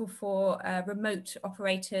useful for remote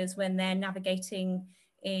operators when they're navigating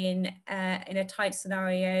in a tight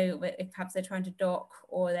scenario, if perhaps they're trying to dock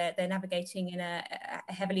or they're navigating in a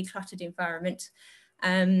heavily cluttered environment.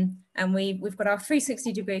 And we've got our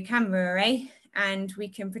 360-degree camera array, and we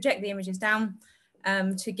can project the images down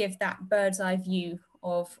to give that bird's eye view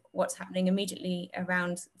of what's happening immediately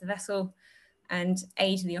around the vessel and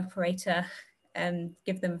aid the operator,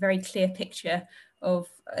 give them a very clear picture of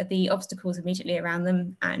the obstacles immediately around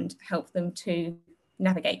them and help them to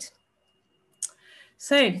navigate.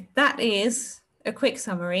 So that is a quick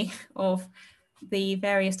summary of the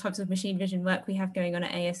various types of machine vision work we have going on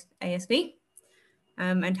at ASB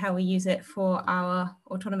and how we use it for our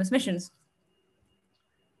autonomous missions.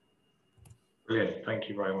 Brilliant. Thank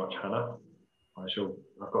you very much, Hannah. I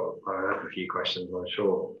have a few questions. I'm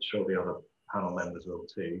sure the other panel members will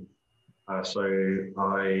too. So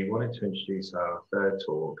I wanted to introduce our third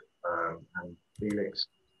talk, and Felix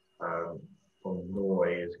from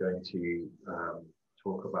Norway is going to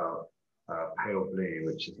talk about Pale Blue,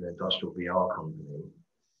 which is an industrial VR company.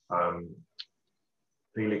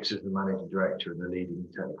 Felix is the managing director and the leading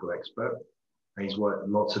technical expert. And he's worked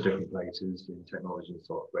lots of different places in technology and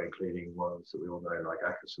software, including ones that we all know like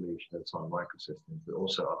Aker Solutions and Sun Microsystems, but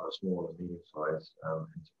also other small and medium-sized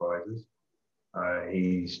enterprises.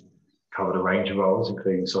 He's covered a range of roles,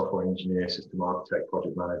 including software engineer, system architect,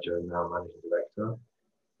 project manager, and now managing director.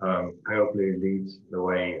 Pale Blue leads the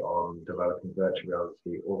way on developing virtual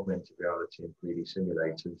reality, augmented reality, and 3D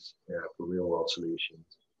simulators for real-world solutions,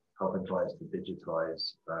 helping clients to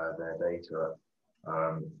digitize their data,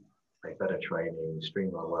 make better training,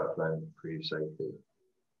 streamline workflow, and improve safety.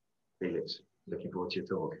 Felix, looking forward to your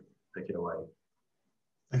talk. Take it away.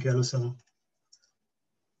 Thank you, Alison.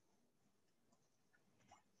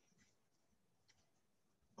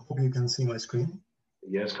 I hope you can see my screen.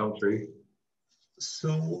 Yes, come through.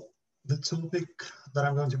 So the topic that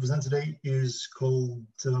I'm going to present today is called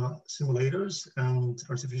simulators and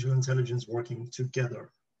artificial intelligence working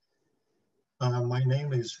together. My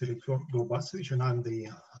name is Filip Gorbacevic, and I'm the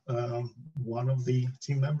one of the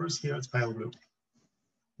team members here at Pale Blue.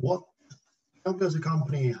 What Pale Blue as a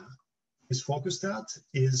company is focused at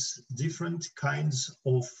is different kinds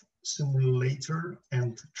of simulator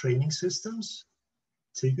and training systems.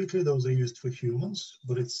 Typically, those are used for humans,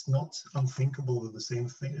 but it's not unthinkable that the same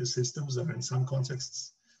systems are in some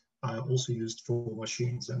contexts also used for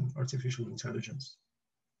machines and artificial intelligence.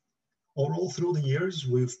 All through the years,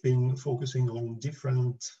 we've been focusing on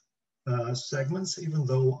different segments, even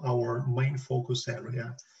though our main focus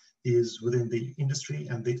area is within the industry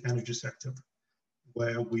and the energy sector,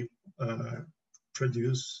 where we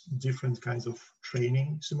produce different kinds of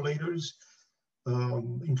training simulators,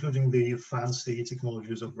 including the fancy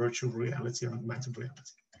technologies of virtual reality and augmented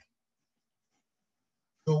reality.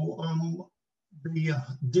 So the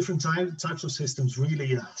different types of systems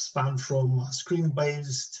really span from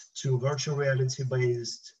screen-based to virtual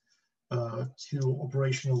reality-based to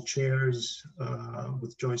operational chairs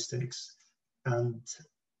with joysticks. And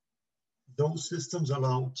those systems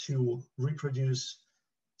allow to reproduce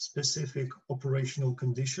specific operational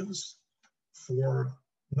conditions for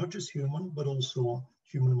not just human, but also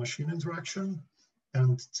human-machine interaction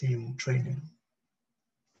and team training.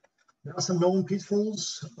 There are some known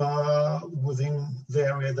pitfalls within the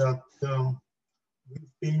area that we've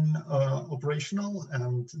been operational,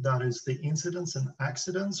 and that is the incidents and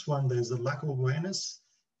accidents when there's a lack of awareness,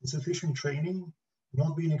 insufficient training,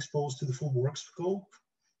 not being exposed to the full work scope,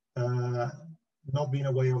 not being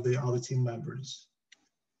aware of the other team members.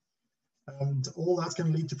 And all that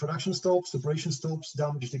can lead to production stops, operation stops,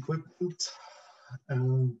 damaged equipment,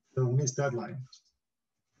 and missed deadlines.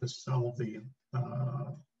 That's some of the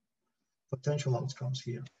potential outcomes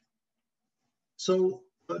here. So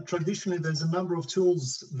traditionally, there's a number of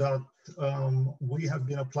tools that we have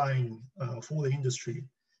been applying for the industry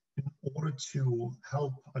in order to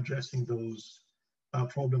help addressing those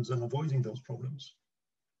problems and avoiding those problems.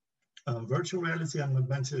 Virtual reality and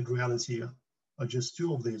augmented reality are just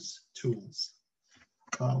two of these tools.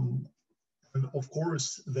 And of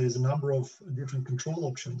course, there's a number of different control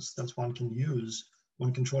options that one can use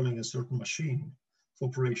when controlling a certain machine for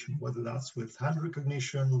operation, whether that's with hand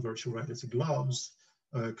recognition, virtual reality gloves,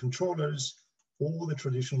 controllers, or the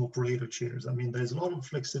traditional operator chairs. I mean, there's a lot of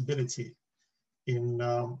flexibility in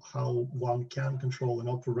how one can control an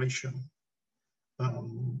operation,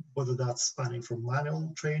 whether that's spanning from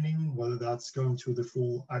manual training, whether that's going to the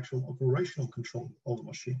full actual operational control of the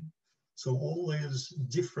machine. So all these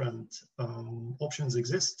different options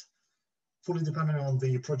exist, fully dependent on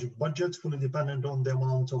the project budget, fully dependent on the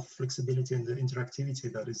amount of flexibility and the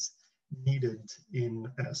interactivity that is needed in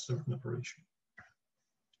a certain operation.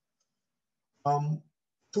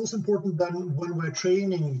 It's also important that when we're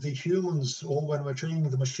training the humans or when we're training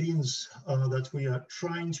the machines that we are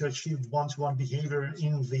trying to achieve one-to-one behavior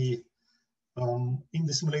in the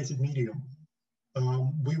simulated medium.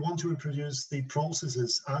 We want to reproduce the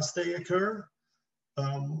processes as they occur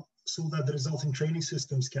so that the resulting training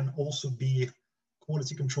systems can also be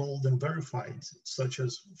quality controlled and verified, such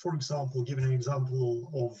as, for example, giving an example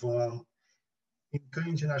of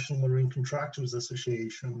International Marine Contractors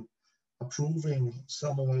Association approving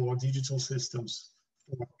some of our digital systems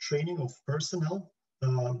for training of personnel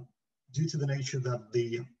due to the nature that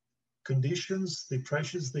the conditions, the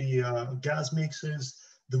pressures, the gas mixes,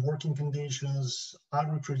 the working conditions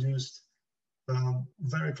are reproduced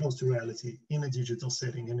very close to reality in a digital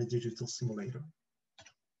setting, in a digital simulator.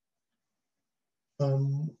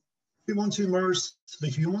 We want to immerse the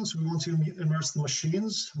humans, we want to immerse the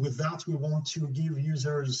machines. With that, we want to give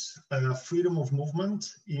users freedom of movement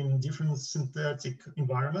in different synthetic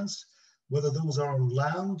environments, whether those are on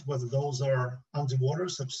land, whether those are underwater,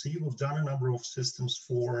 subsea. We've done a number of systems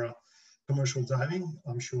for commercial diving.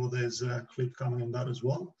 I'm sure there's a clip coming on that as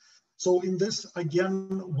well. So in this,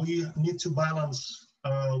 again, we need to balance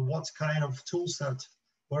what kind of tool set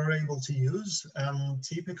we're able to use. And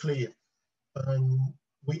typically,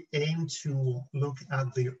 we aim to look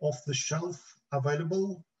at the off-the-shelf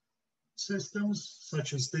available systems,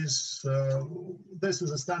 such as this. This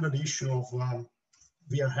is a standard issue of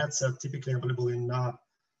VR headset, typically available in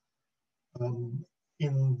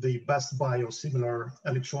the Best Buy or similar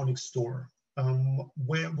electronics store,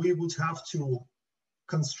 where we would have to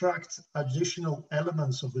construct additional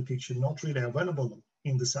elements of the picture not really available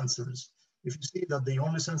in the sensors. If you see that the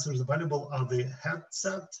only sensors available are the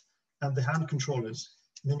headset and the hand controllers,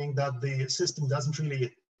 meaning that the system doesn't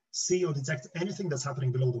really see or detect anything that's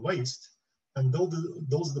happening below the waist. And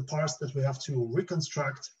those are the parts that we have to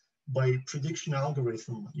reconstruct by prediction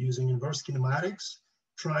algorithm using inverse kinematics,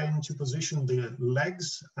 trying to position the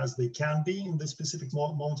legs as they can be in this specific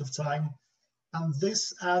moment of time. And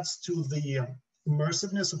this adds to the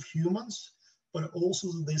immersiveness of humans, but also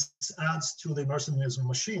this adds to the immersiveness of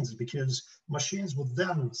machines, because machines would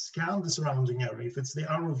then scan the surrounding area. If it's the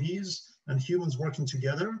ROVs and humans working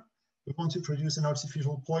together, we want to produce an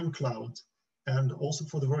artificial point cloud, and also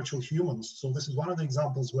for the virtual humans. So this is one of the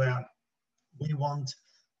examples where we want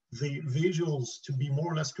the visuals to be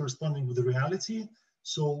more or less corresponding with the reality.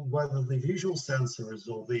 So whether the visual sensors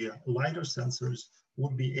or the LiDAR sensors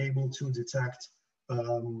would be able to detect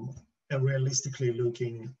a realistically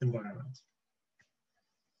looking environment.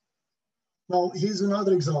 Now, here's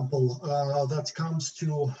another example that comes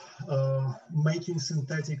to making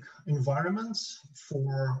synthetic environments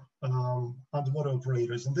for underwater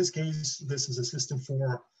operators. In this case, this is a system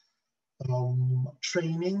for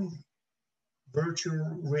training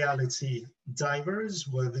virtual reality divers,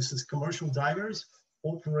 where this is commercial divers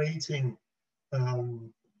operating.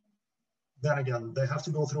 Then again, they have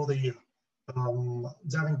to go through the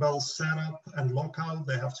diving bell setup and lockout.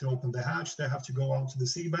 They have to open the hatch. They have to go out to the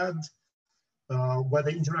seabed, where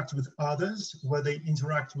they interact with others, where they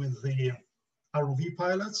interact with the ROV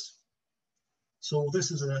pilots. So this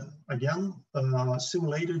is, again, a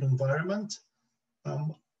simulated environment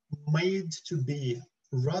made to be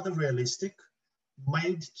rather realistic,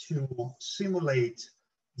 made to simulate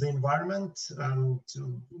the environment and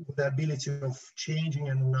the ability of changing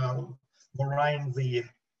and varying the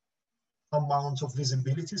amount of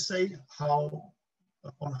visibility, say,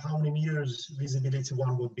 on how many meters visibility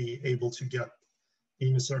one would be able to get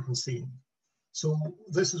in a certain scene. So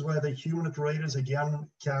this is where the human operators, again,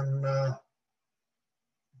 can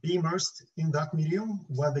be immersed in that medium,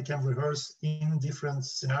 where they can rehearse in different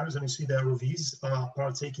scenarios, and you see the ROVs are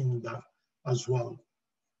partaking in that as well.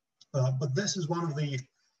 But this is one of the,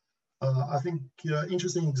 I think,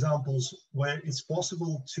 interesting examples where it's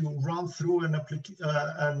possible to run through an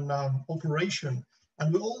operation.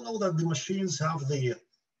 And we all know that the machines have the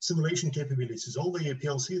simulation capabilities. All the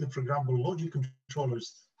PLC, the programmable logic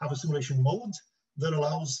controllers, have a simulation mode that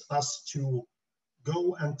allows us to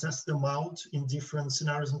go and test them out in different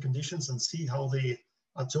scenarios and conditions and see how the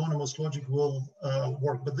autonomous logic will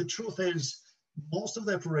work. But the truth is, most of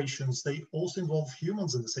the operations, they also involve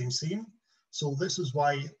humans in the same scene. So this is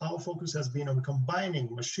why our focus has been on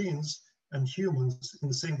combining machines and humans in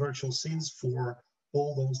the same virtual scenes for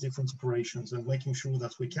all those different operations, and making sure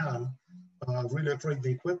that we can really operate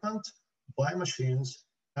the equipment by machines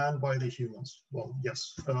and by the humans. Well,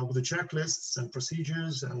 yes, with the checklists and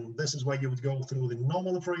procedures, and this is where you would go through the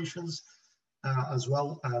normal operations as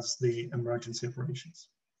well as the emergency operations.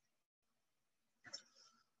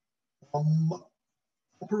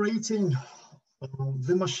 Operating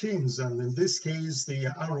the machines, and in this case, the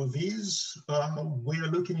ROVs, we are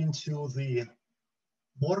looking into the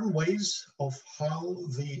modern ways of how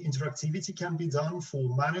the interactivity can be done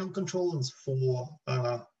for manual control and for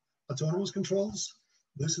autonomous controls.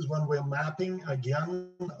 This is when we're mapping,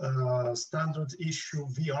 again, standard issue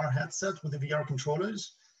VR headset with the VR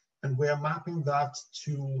controllers, and we're mapping that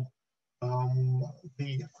to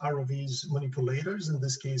the ROV's manipulators, in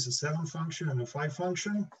this case, a 7 function and a 5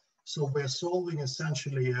 function. So we're solving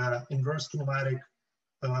essentially an inverse kinematic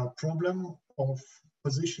problem of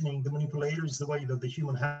positioning the manipulators the way that the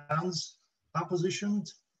human hands are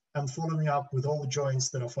positioned, and following up with all the joints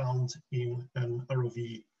that are found in an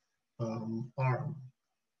ROV arm.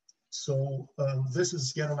 So this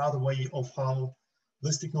is yet another way of how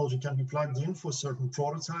this technology can be plugged in for certain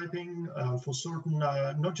prototyping, for certain,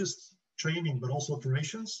 not just training, but also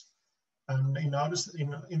operations. And in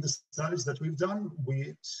the studies that we've done,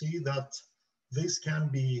 we see that this can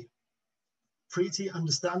be pretty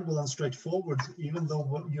understandable and straightforward, even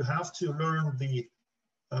though you have to learn the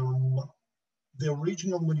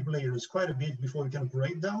original manipulators quite a bit before you can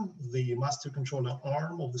operate them. The master controller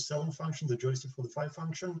arm of the 7 function, the joystick for the 5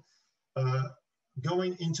 function.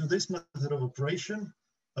 Going into this method of operation,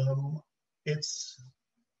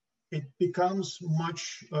 it becomes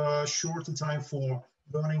much shorter time for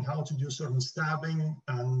learning how to do certain stabbing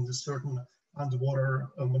and certain underwater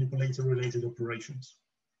manipulator-related operations.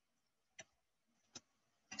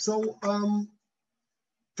 So,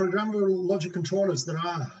 programmable logic controllers that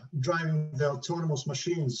are driving the autonomous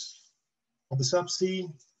machines on the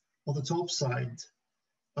subsea, on the top side.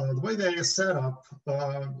 The way they are set up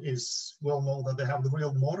is well known that they have the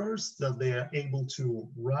real motors that they are able to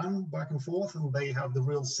run back and forth, and they have the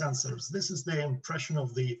real sensors. This is their impression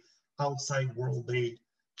of the outside world. They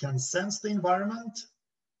can sense the environment,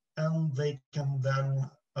 and they can then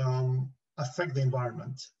affect the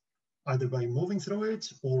environment, either by moving through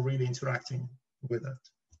it or really interacting with it.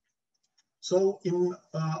 So in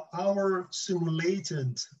our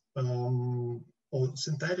simulated or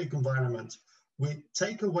synthetic environment, we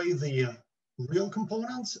take away the real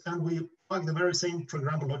components and we plug the very same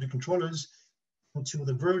programmable logic controllers into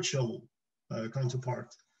the virtual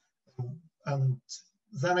counterpart. And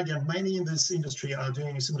then again, many in this industry are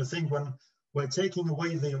doing a similar thing when we're taking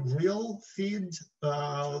away the real feed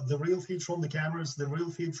from the cameras, the real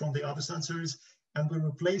feed from the other sensors, and we're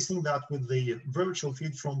replacing that with the virtual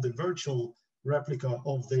feed from the virtual replica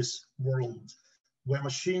of this world, where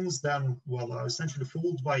machines then, well, are essentially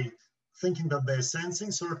fooled by thinking that they're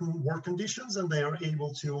sensing certain work conditions, and they are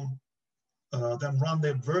able to then run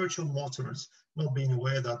their virtual motors, not being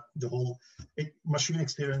aware that the whole machine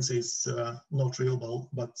experience is not real,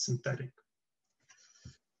 but synthetic.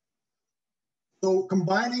 So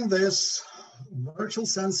combining this virtual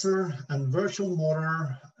sensor and virtual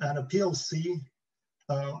motor and a PLC,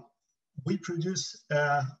 we produce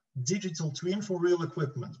a digital twin for real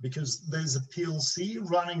equipment, because there's a PLC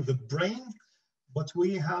running the brain, but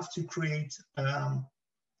we have to create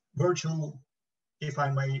virtual, if I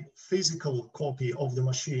may, physical copy of the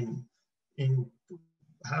machine, in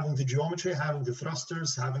having the geometry, having the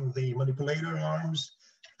thrusters, having the manipulator arms,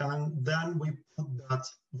 and then we put that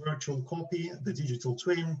virtual copy, the digital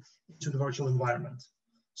twin, into the virtual environment.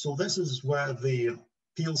 So this is where the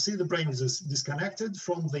PLC, the brain, is disconnected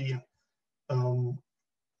from the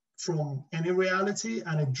from any reality,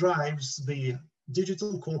 and it drives the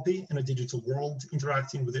digital copy in a digital world,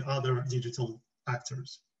 interacting with the other digital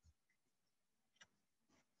actors.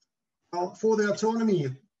 Now, for the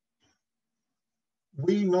autonomy,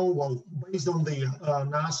 we know, well, based on the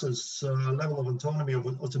NASA's level of autonomy of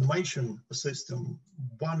automation system,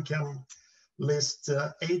 one can list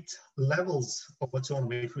 8 levels of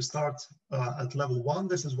autonomy. If we start at level 1,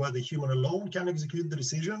 this is where the human alone can execute the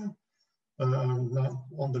decision. Now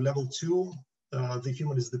on the level 2, the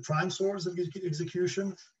human is the prime source of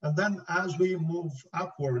execution. And then as we move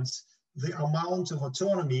upwards, the amount of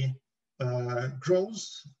autonomy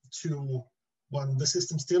grows to when the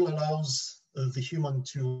system still allows the human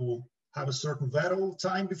to have a certain veto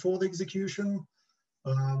time before the execution,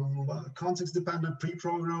 context-dependent,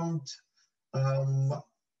 pre-programmed,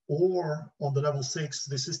 or on the level 6,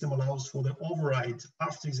 the system allows for the override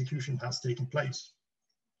after execution has taken place.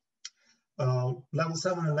 Level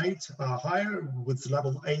 7 and 8 are higher, with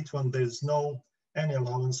level 8 when there's no any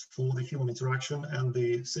allowance for the human interaction and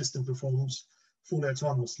the system performs fully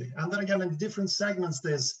autonomously. And then again, in different segments,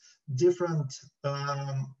 there's different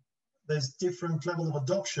level of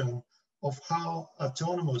adoption of how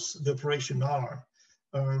autonomous the operation are.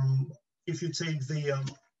 If you take the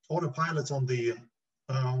autopilot on the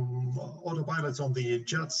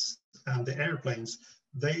jets and the airplanes,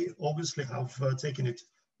 they obviously have taken it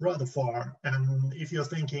rather far. And if you're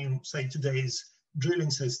thinking, say, today's drilling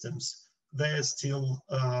systems, they're still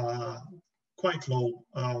quite low.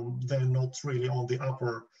 They're not really on the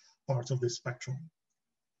upper part of the spectrum.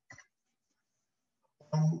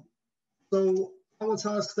 So our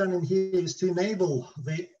task then in here is to enable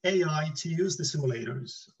the AI to use the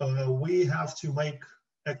simulators. We have to make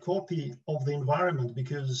a copy of the environment,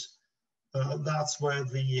 because that's where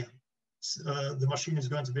the machine is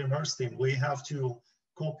going to be immersed in. We have to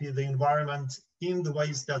copy the environment in the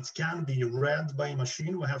ways that can be read by a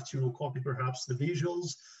machine. We have to copy perhaps the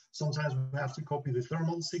visuals. Sometimes we have to copy the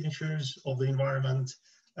thermal signatures of the environment.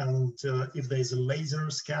 And if there's a laser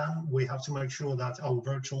scan, we have to make sure that our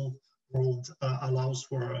virtual world allows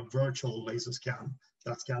for a virtual laser scan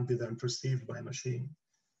that can be then perceived by a machine.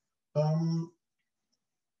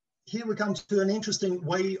 Here we come to an interesting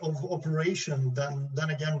way of operation. Then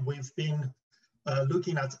again, we've been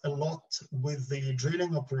looking at a lot with the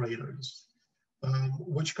drilling operators,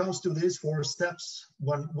 which comes to these 4 steps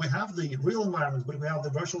when we have the real environment, but we have the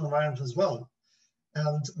virtual environment as well.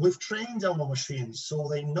 And we've trained our machines so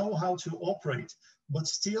they know how to operate. But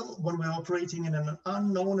still, when we're operating in an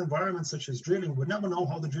unknown environment such as drilling, we never know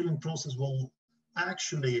how the drilling process will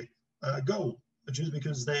actually go, just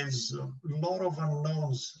because there's a lot of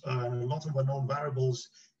unknowns, a lot of unknown variables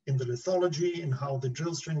in the lithology, in how the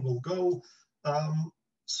drill string will go.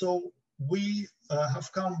 So we have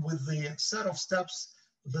come with the set of steps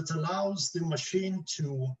that allows the machine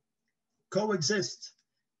to coexist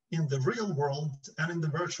in the real world and in the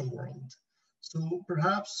virtual world. So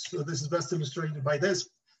perhaps this is best illustrated by this,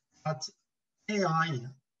 that AI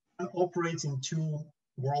can operate in 2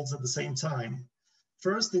 worlds at the same time.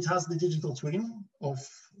 First, it has the digital twin of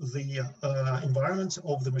the environment,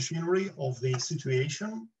 of the machinery, of the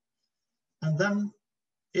situation. And then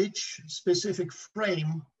each specific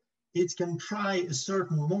frame, it can try a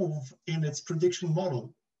certain move in its prediction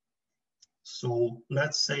model. So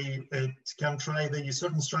let's say it can try the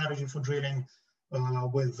certain strategy for drilling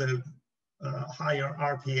with the higher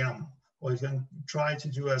RPM, or it can try to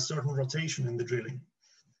do a certain rotation in the drilling.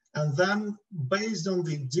 And then based on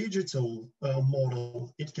the digital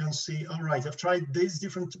model, it can see, all right, I've tried these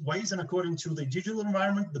different ways, and according to the digital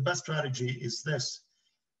environment, the best strategy is this.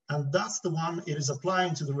 And that's the one it is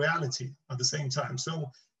applying to the reality at the same time.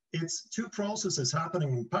 So it's 2 processes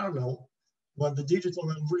happening in parallel. When the digital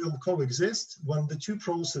and real coexist, when the 2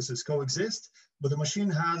 processes coexist, but the machine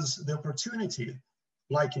has the opportunity,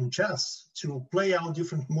 like in chess, to play out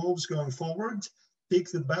different moves going forward,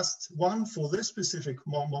 pick the best one for this specific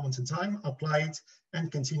moment in time, apply it,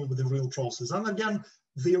 and continue with the real process. And again,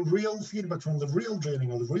 the real feedback from the real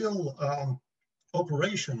drilling or the real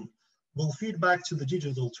operation will feed back to the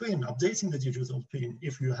digital twin, updating the digital twin.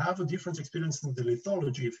 If you have a different experience in the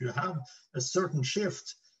lithology, if you have a certain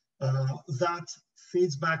shift, that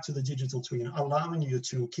feeds back to the digital twin, allowing you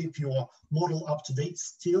to keep your model up to date,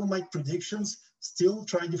 still make predictions, still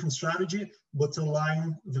try different strategy, but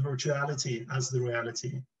align the virtuality as the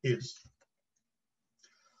reality is.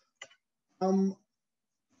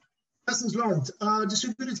 Lessons learned.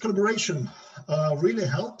 Distributed collaboration really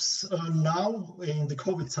helps now in the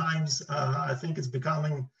COVID times. I think it's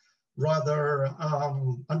becoming rather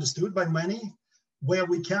understood by many, where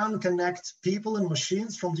we can connect people and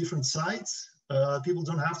machines from different sites. People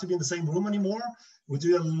don't have to be in the same room anymore. We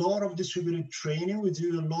do a lot of distributed training. We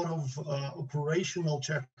do a lot of operational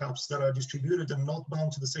checkups that are distributed and not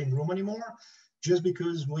bound to the same room anymore, just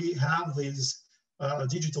because we have these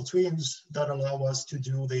digital twins that allow us to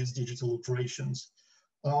do these digital operations.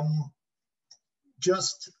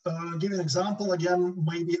 Just give an example, again,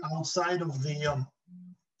 maybe outside of the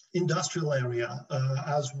industrial area,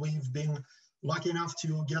 as we've been lucky enough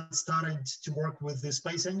to get started to work with the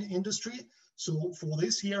space industry. So for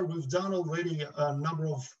this year, we've done already a number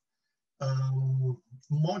of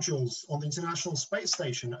modules on the International Space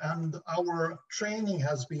Station, and our training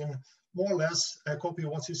has been more or less a copy of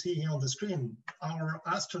what you see here on the screen. Our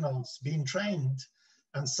astronauts being trained,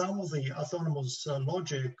 and some of the autonomous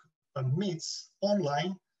logic meets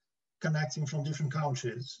online, connecting from different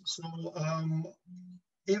countries. So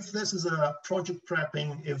if this is a project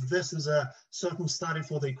prepping, if this is a certain study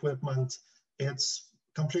for the equipment, it's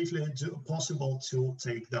completely possible to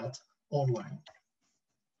take that online.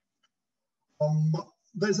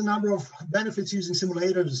 There's a number of benefits using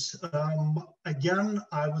simulators. Again,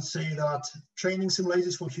 I would say that training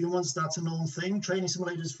simulators for humans, that's a known thing. Training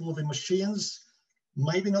simulators for the machines,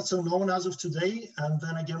 maybe not so known as of today. And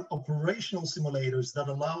then again, operational simulators that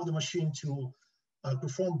allow the machine to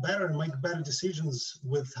perform better and make better decisions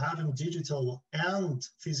with having digital and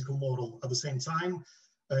physical model at the same time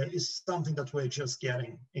is something that we're just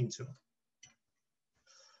getting into.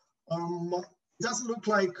 It doesn't look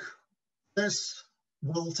like this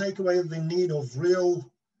will take away the need of real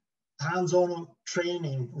hands-on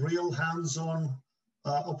training, real hands-on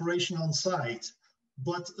operation on site,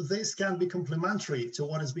 but this can be complementary to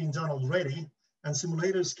what is being done already, and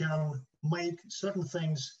simulators can make certain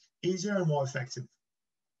things easier and more effective.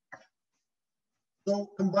 So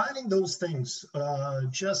combining those things,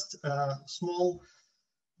 just a small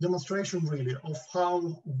demonstration really of how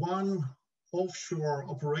one offshore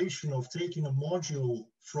operation of taking a module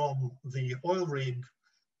from the oil rig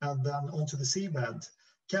and then onto the seabed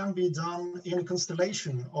can be done in a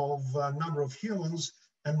constellation of a number of humans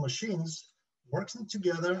and machines working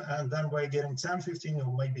together, and then we're getting 10, 15,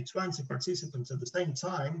 or maybe 20 participants at the same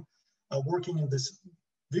time, working in this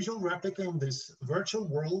visual replica in this virtual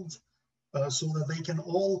world, so that they can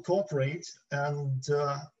all cooperate and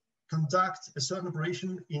conduct a certain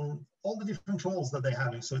operation in all the different roles that they're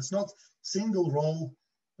having. So it's not single role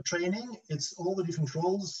training, it's all the different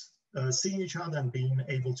roles, seeing each other and being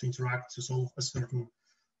able to interact to solve a certain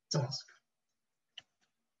task.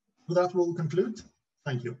 With that, we'll conclude.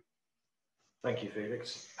 Thank you. Thank you,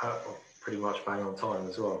 Felix. Pretty much bang on time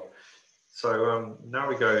as well. So now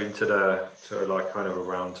we go into like kind of a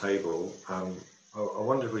round table. I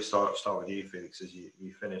wonder if we start with you, Felix, as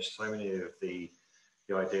you finished. So many of the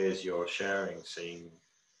ideas you're sharing seem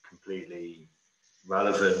completely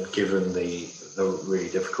relevant given the really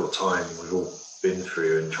difficult time we've all been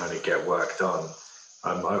through and trying to get work done.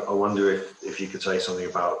 I wonder if you could say something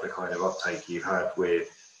about the kind of uptake you've had with,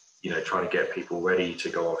 trying to get people ready to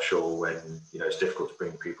go offshore when, it's difficult to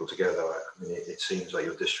bring people together. I mean, it seems like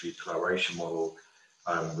your distributed collaboration model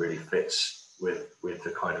really fits with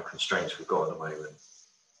the kind of constraints we've got at the moment.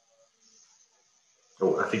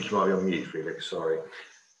 Oh, I think you might be on mute, Felix, sorry.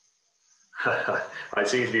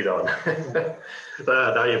 It's easily done.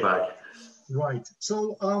 Now you're back. Right.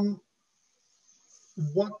 So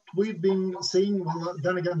what we've been seeing, well,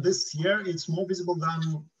 then again, this year, it's more visible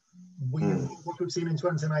than what we've seen in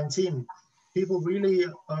 2019. People really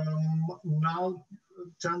now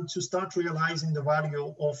tend to start realizing the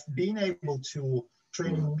value of being able to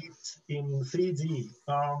train and meet in 3D.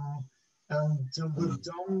 And we've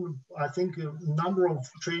done, I think, a number of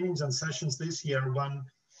trainings and sessions this year. One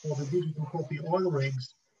for the digital copy oil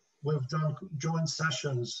rigs, we've done joint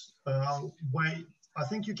sessions where I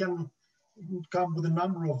think you can come with a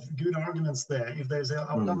number of good arguments there. If there's an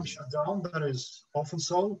upcoming shutdown, that is often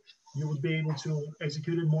so, you would be able to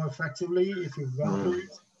execute it more effectively if you run through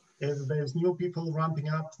it. If there's new people ramping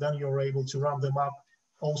up, then you're able to ramp them up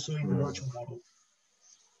also in the virtual model.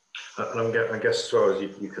 And I guess as well as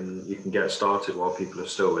you can get started while people are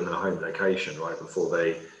still in their home vacation, right, before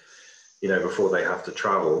they have to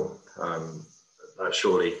travel. That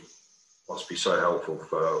surely must be so helpful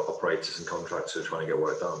for operators and contractors who are trying to get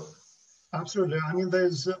work done. Absolutely. I mean,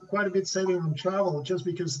 there's quite a bit saving on travel just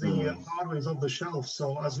because the hardware is off the shelf.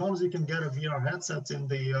 So as long as you can get a VR headset in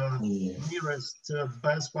the nearest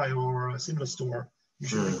Best Buy or similar store, you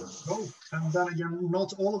should go. And then again,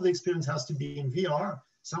 not all of the experience has to be in VR.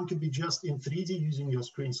 Some could be just in 3D using your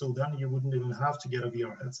screen. So then you wouldn't even have to get a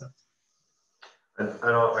VR headset. And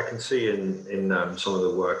I can see in some of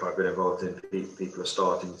the work I've been involved in, people are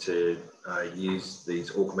starting to use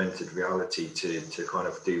these augmented reality to kind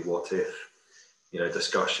of do what if,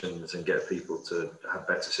 discussions and get people to have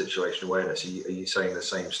better situation awareness. Are you saying the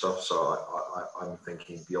same stuff? So I'm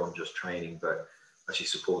thinking beyond just training, but actually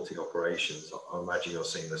supporting operations. I imagine you're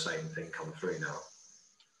seeing the same thing come through now.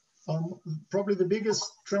 Probably the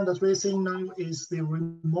biggest trend that we're seeing now is the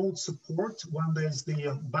remote support when there's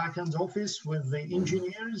the back-end office with the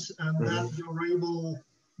engineers, and then you're able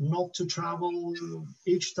not to travel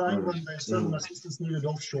each time when there's certain assistance needed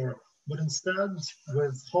offshore. But instead,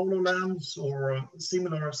 with HoloLens or a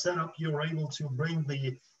similar setup, you're able to bring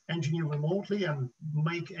the engineer remotely and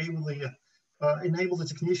enable the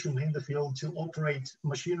technician in the field to operate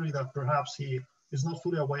machinery that perhaps he is not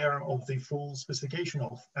fully aware of the full specification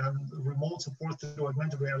of, and remote support through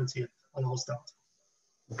augmented reality allows that.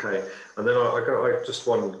 Okay, and then I just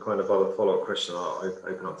one kind of other follow-up question. I'll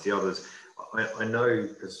open up to the others. I know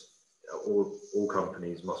because all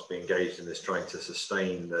companies must be engaged in this, trying to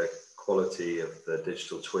sustain the quality of the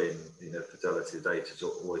digital twin. Fidelity of data is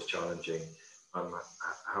always challenging.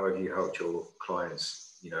 How have you helped your clients,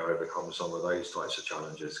 overcome some of those types of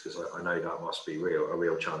challenges? Because I know that must be a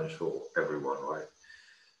real challenge for everyone, right?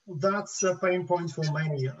 That's a pain point for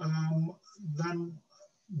many. Then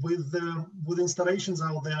with installations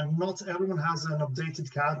out there, not everyone has an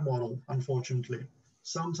updated CAD model, unfortunately.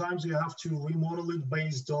 Sometimes you have to remodel it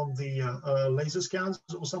based on the laser scans,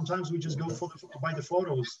 or sometimes we just go by the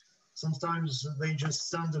photos. Sometimes they just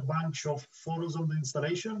send a bunch of photos of the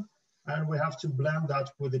installation, and we have to blend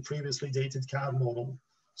that with the previously dated CAD model.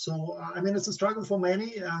 So, I mean, it's a struggle for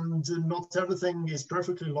many, and not everything is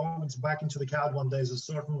perfectly logged back into the CAD when there's a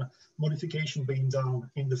certain modification being done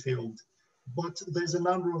in the field. But there's a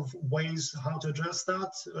number of ways how to address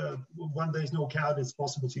that. When there's no CAD, it's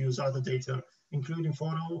possible to use other data, including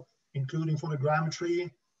photo, including photogrammetry,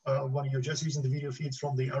 when you're just using the video feeds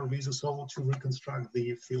from the ROVs or so to reconstruct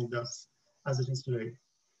the field as it is today.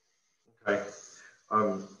 Okay.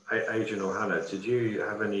 Adrian or Hannah, did you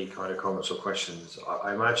have any kind of comments or questions?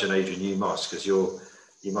 I imagine, Adrian, you must, because you're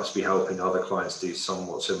you must be helping other clients do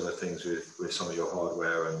somewhat similar things with some of your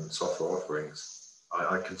hardware and software offerings.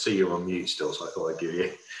 I can see you're on mute still, so I thought I'd give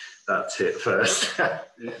you that tip first.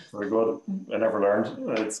 Very good. I never learned.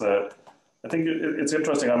 I think it's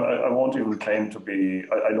interesting. I won't even claim to be.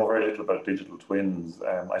 I know very little about digital twins.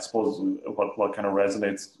 I suppose what kind of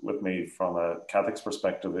resonates with me from a Cathix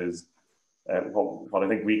perspective is what I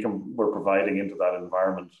think we're providing into that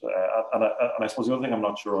environment. And I suppose the other thing I'm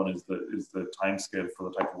not sure on is the timescale for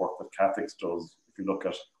the type of work that Cathix does. If you look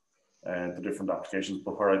at the different applications,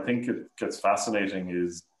 but where I think it gets fascinating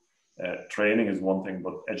is training is one thing,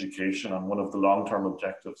 but education, and one of the long-term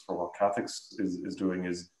objectives for what Cathix is doing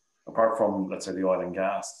is, apart from, let's say, the oil and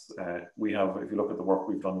gas, we have, if you look at the work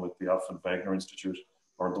we've done with the Alfred Wegener Institute,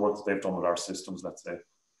 or the work that they've done with our systems, let's say,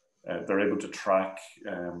 they're able to track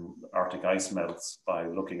Arctic ice melts by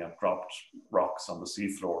looking at dropped rocks on the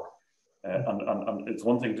seafloor. And it's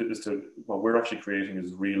one thing what we're actually creating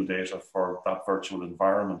is real data for that virtual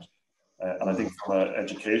environment. And I think from an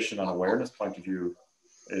education and awareness point of view,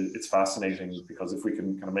 it's fascinating, because if we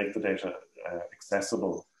can kind of make the data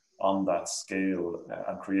accessible on that scale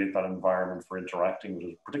and create that environment for interacting with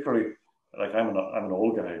it, particularly, like I'm an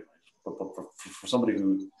old guy, but for somebody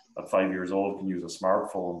who at 5 years old can use a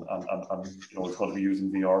smartphone and is going to be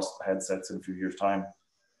using VR headsets in a few years' time,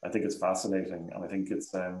 I think it's fascinating. And I think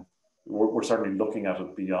it's we're certainly looking at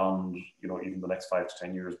it beyond even the next 5 to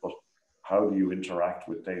 10 years, but how do you interact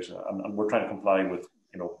with data? And we're trying to comply with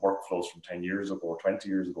workflows from 10 years ago or 20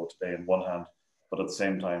 years ago today in one hand, but at the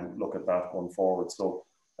same time look at that going forward. So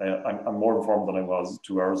I'm more informed than I was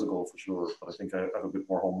 2 hours ago for sure, but I think I have a bit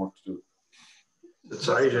more homework to do.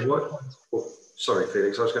 So Adrian, sorry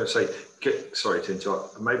Felix, I was going to say, sorry to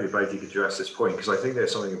interrupt, maybe both you could address this point, because I think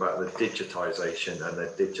there's something about the digitization and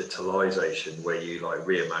the digitalization where you like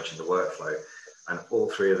reimagine the workflow, and all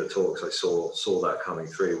three of the talks I saw that coming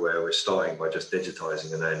through, where we're starting by just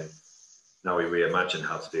digitizing and then now we reimagine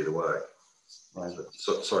how to do the work. Right.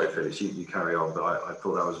 So, sorry, Felix, you carry on, but I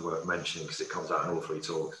thought that was worth mentioning because it comes out in all three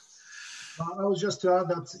talks. I was just to add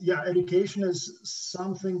that, yeah, education is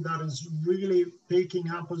something that is really picking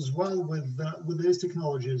up as well with these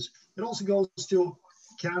technologies. It also goes to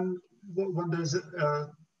when there's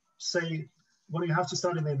say when you have to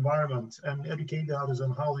study the environment and educate the others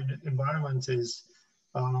on how the environment is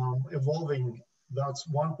evolving. That's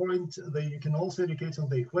one point. You can also educate on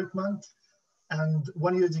the equipment. And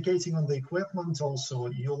when you're educating on the equipment also,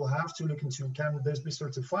 you'll have to look into, can this be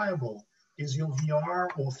certifiable? Is your VR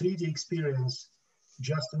or 3D experience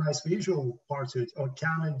just a nice visual part to it? Or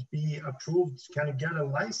can it be approved? Can it get a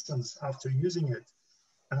license after using it?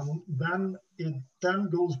 And then it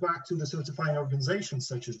goes back to the certifying organizations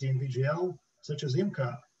such as DNVGL, such as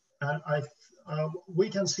IMCA. And we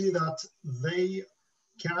can see that they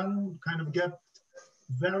can kind of get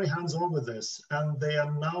very hands-on with this, and they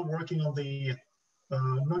are now working on the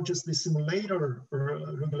not just the simulator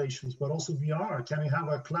regulations, but also VR. Can you have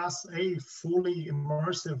a Class A fully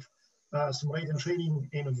immersive simulator training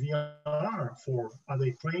in VR for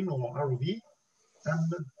either crane or ROV?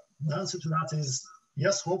 And the answer to that is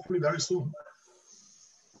yes, hopefully very soon.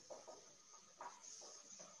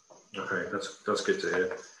 Okay, that's good to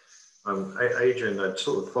hear. Adrian,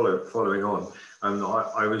 sort of following on,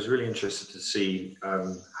 I was really interested to see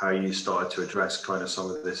how you started to address kind of some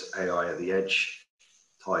of this AI at the edge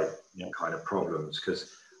type kind of problems,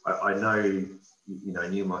 because I know,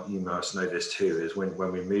 you must know this too, is when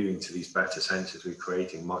we're moving to these better sensors, we're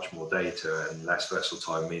creating much more data, and less vessel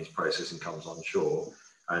time means processing comes onshore,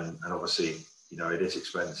 and obviously, it is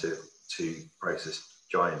expensive to process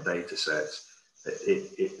giant data sets.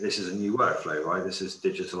 This is a new workflow, right? This is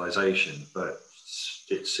digitalization, but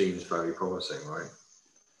it seems very promising, right?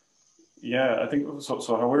 Yeah, I think so.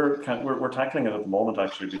 So how we're tackling it at the moment,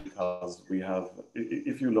 actually, because we have,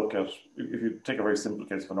 if you take a very simple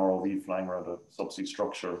case of an ROV flying around a subsea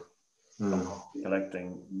structure,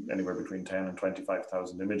 collecting anywhere between 10 and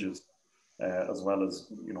 25,000 images, as well as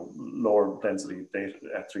lower density data,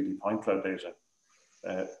 3D point cloud data.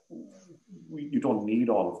 You don't need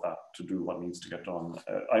all of that to do what needs to get done.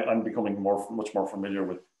 I'm becoming much more familiar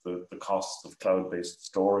with the costs of cloud-based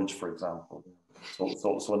storage, for example.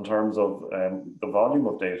 So in terms of the volume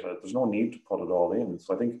of data, there's no need to put it all in.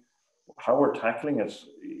 So I think how we're tackling it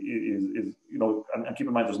is and keep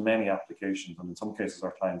in mind there's many applications, and in some cases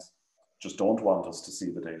our clients just don't want us to see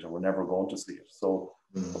the data. We're never going to see it. So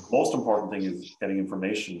the most important thing is getting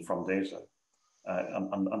information from data.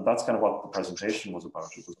 And that's kind of what the presentation was about.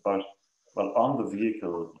 It was about, well, on the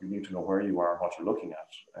vehicle, you need to know where you are and what you're looking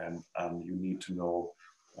at. And you need to know,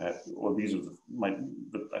 well, these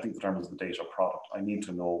are think the term is the data product. I need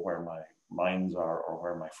to know where my mines are or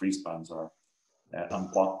where my free spans are, and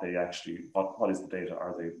what they actually, what is the data?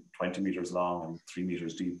 Are they 20 meters long and 3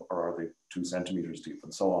 meters deep, or are they 2 centimeters deep,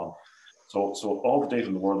 and so on. So all the data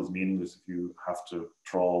in the world is meaningless if you have to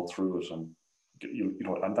trawl through it, and you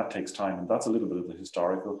know, and that takes time, and that's a little bit of the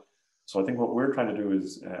historical. So I think what we're trying to do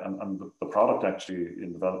is, and the product actually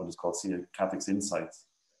in development is called Cathix Insights,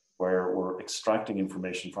 where we're extracting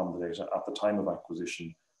information from the data at the time of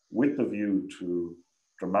acquisition with the view to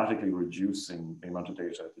dramatically reducing the amount of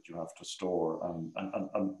data that you have to store.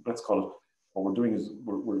 And let's call it, what we're doing is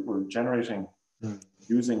we're generating,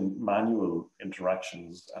 using manual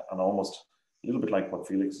interactions, and almost a little bit like what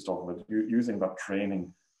Felix is talking about, using that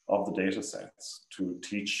training of the data sets to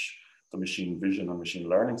teach the machine vision and machine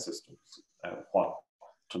learning systems what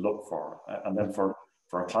to look for. And then for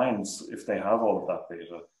our clients, if they have all of that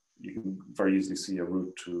data, you can very easily see a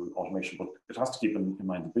route to automation, but it has to keep in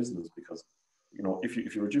mind the business, because you know, if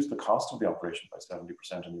you reduce the cost of the operation by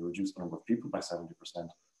 70% and you reduce the number of people by 70%,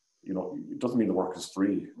 you know, it doesn't mean the work is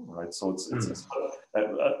free, right? So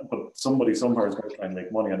but somebody somewhere is going to try and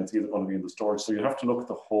make money, and it's either going to be in the storage. So you have to look at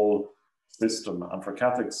the whole system. And for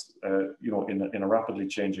Cathix, you know, in a rapidly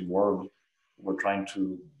changing world, we're trying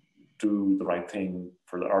to do the right thing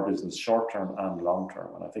for our business, short term and long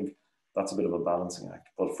term. And I think that's a bit of a balancing act.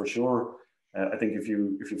 But for sure, I think if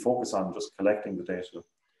you focus on just collecting the data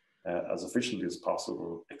as efficiently as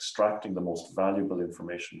possible, extracting the most valuable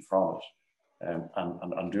information from it,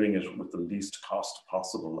 and doing it with the least cost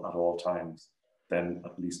possible at all times, then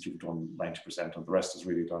at least you've done 90%, and the rest is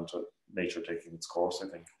really down to nature taking its course, I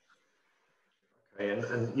think. Okay,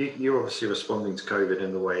 and you're obviously responding to COVID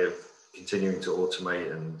in the way of continuing to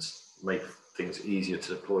automate and make things easier to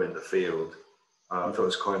deploy in the field. I thought it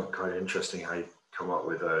was kind of interesting how you come up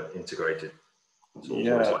with an integrated, sort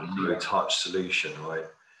of like no-touch solution, right?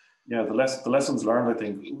 Yeah, the lessons learned, I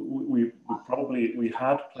think, we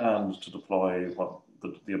had planned to deploy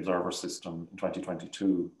the Observer system in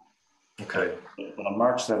 2022. Okay. But on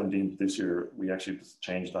March 17th this year, we actually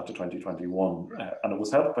changed that to 2021. And it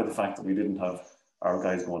was helped by the fact that we didn't have our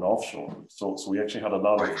guys going offshore. So we actually had a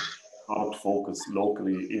lot of product focus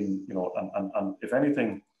locally in, you know, and if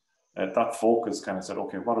anything, that focus kind of said,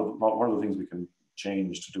 okay, what are the things we can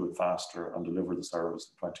change to do it faster and deliver the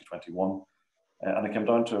service in 2021? And it came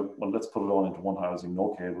down to, well, let's put it all into one housing,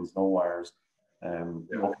 no cables, no wires,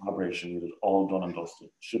 no calibration needed, all done and dusted,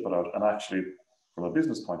 ship it out. And actually, from a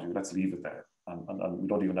business point of view, let's leave it there. And we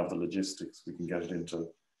don't even have the logistics. We can get it into,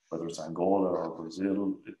 whether it's Angola or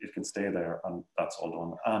Brazil, it can stay there, and that's all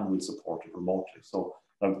done, and we'll support it remotely. So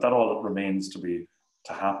that all remains to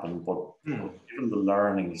happen, but given the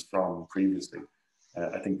learnings from previously,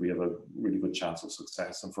 I think we have a really good chance of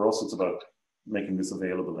success. And for us, it's about making this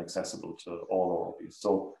available and accessible to all ORBs.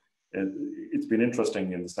 So it's been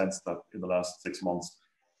interesting in the sense that in the last 6 months,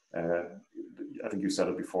 I think you said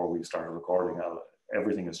it before we started recording,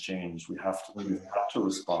 everything has changed. We've had to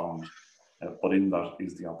respond, but in that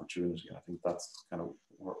is the opportunity. I think that's kind of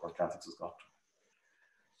where Cathix has got to.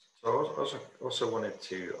 So I also wanted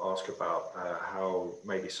to ask about how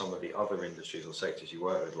maybe some of the other industries or sectors you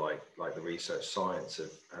work with, like the research science,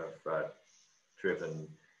 have driven,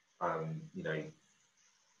 you know,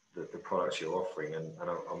 the products you're offering. And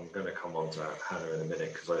I'm going to come on to Hannah in a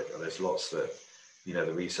minute, because there's lots that, you know,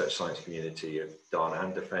 the research science community have done,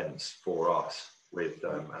 and defence for us with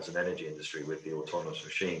as an energy industry with the autonomous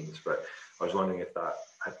machines. But I was wondering if that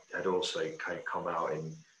had also kind of come out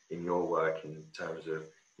in your work in terms of,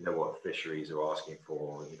 you know, what fisheries are asking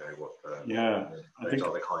for, you know, what those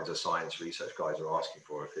other kinds of science research guys are asking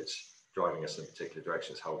for, if it's driving us in a particular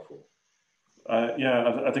direction, is helpful.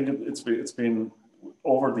 I think it's been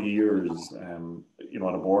over the years, you know,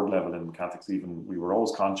 at a board level in Cathix, even we were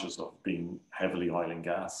always conscious of being heavily oil and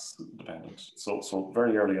gas dependent. So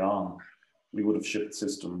very early on, we would have shipped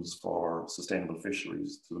systems for sustainable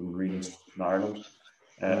fisheries to the marine industry in Ireland.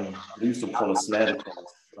 They used to pull a sled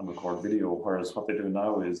across and record video, whereas what they do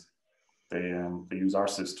now is they use our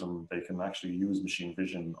system. They can actually use machine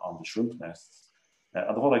vision on the shrimp nests.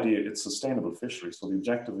 And the whole idea, it's sustainable fishery. So the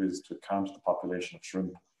objective is to count the population of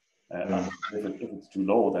shrimp. And if it's too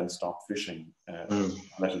low, then stop fishing,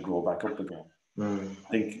 let it grow back up again. I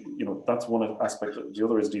think, you know, that's one aspect. The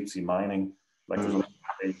other is deep sea mining. Like, you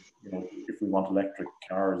know, if we want electric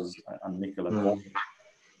cars and nickel and gold,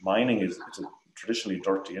 mining it's a traditionally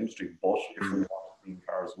dirty industry. But if we want clean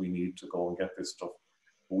cars, we need to go and get this stuff.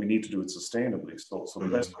 But we need to do it sustainably. So the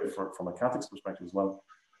best way from a Cathix perspective as well,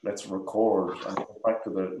 let's record and go back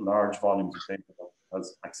to the large volumes of data that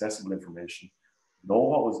has accessible information. Know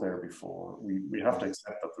what was there before. We have to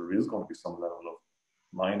accept that there is going to be some level of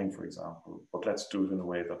mining, for example, but let's do it in a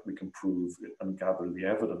way that we can prove it and gather the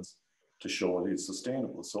evidence to show it is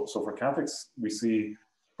sustainable. So for Cathix, we see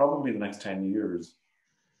probably the next 10 years,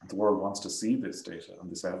 the world wants to see this data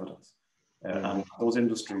and this evidence. And those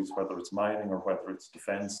industries, whether it's mining or whether it's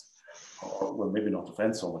defense, or well, maybe not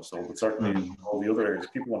defense so much so, but certainly in all the other areas,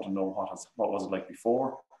 people want to know what was it like before,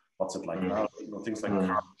 what's it like now, things like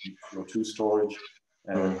CO2 storage.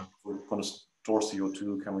 We're going to store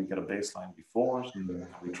CO2, can we get a baseline before it? Can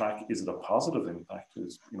we track, is it a positive impact?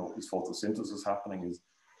 Is photosynthesis happening?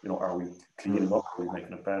 Are we cleaning up? Are we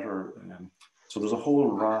making it better? So there's a whole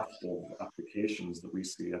raft of applications that we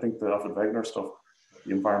see. I think the Alfred Wegener stuff,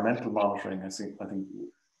 the environmental monitoring, I think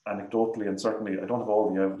anecdotally, and certainly I don't have all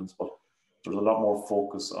the evidence, but there's a lot more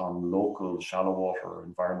focus on local shallow water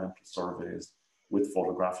environmental surveys with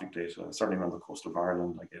photographic data, certainly around the coast of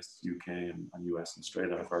Ireland, I guess UK and US and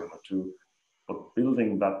Australia I've heard about too. But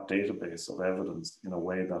building that database of evidence in a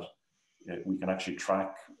way that we can actually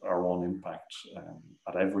track our own impact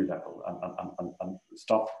at every level and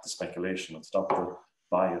stop the speculation and stop the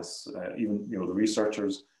bias. Even the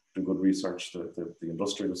researchers do good research, the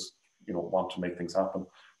industrialists want to make things happen,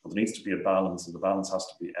 but there needs to be a balance, and the balance has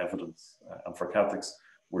to be evidence. And for Cathix,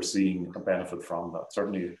 we're seeing a benefit from that.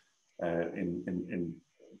 Certainly in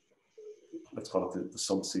let's call it the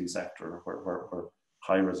subsea sector, where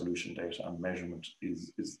high resolution data and measurement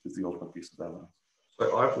is the ultimate piece of evidence.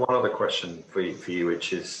 So I have one other question for you,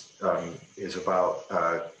 which is about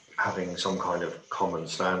having some kind of common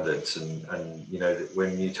standards, and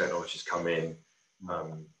when new technologies come in,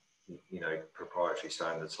 proprietary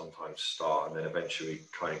standards sometimes start, and then eventually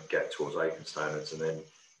kind of get towards open standards, and then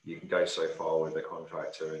you can go so far with the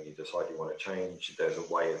contractor, and you decide you want to change. There's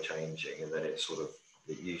a way of changing, and then it's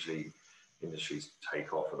usually industries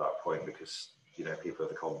take off at that point because people have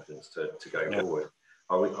the confidence to go forward.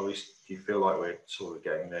 Do you feel like we're sort of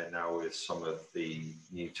getting there now with some of the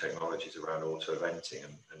new technologies around auto venting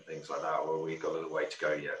and things like that, or we've got a little way to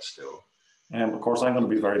go yet still? Of course, I'm going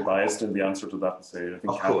to be very biased in the answer to that and say, I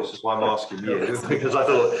think. Of course, that's why I'm asking you, because I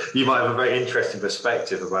thought you might have a very interesting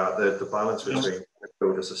perspective about the balance between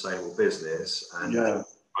build a sustainable business and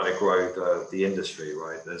trying to grow the industry,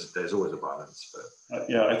 right? There's always a balance, but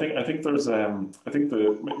I think there's maybe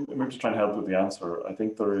to try and help with the answer. I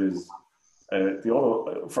think there is.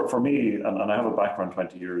 For me, and I have a background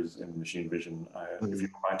 20 years in machine vision. If you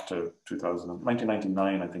go back to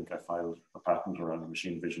 1999, I think I filed a patent around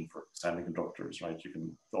machine vision for semiconductors, right? You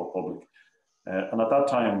can go public. And at that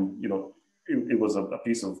time, it was a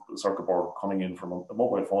piece of circuit board coming in from a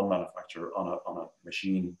mobile phone manufacturer on a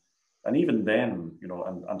machine. And even then,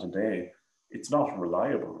 and today, it's not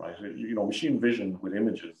reliable, right? Machine vision with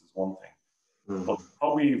images is one thing. But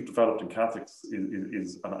what we've developed in Cathix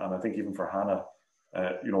is and I think even for HANA,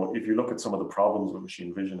 if you look at some of the problems with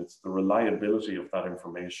machine vision, it's the reliability of that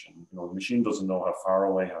information. The machine doesn't know how far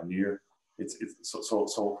away, how near.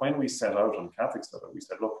 So when we set out on Cathix, we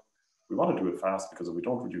said, look, we want to do it fast because if we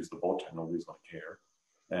don't reduce the boat time, nobody's going to care.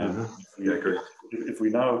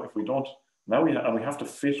 We have to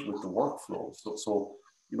fit with the workflow. So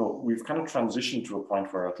we've kind of transitioned to a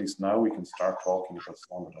point where at least now we can start talking about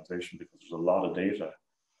standardization because there's a lot of data.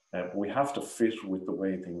 We have to fit with the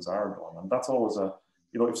way things are done. And that's always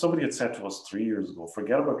if somebody had said to us 3 years ago,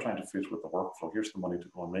 forget about trying to fit with the workflow, here's the money to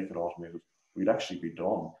go and make it automated, we'd actually be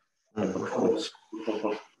done.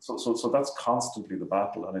 So that's constantly the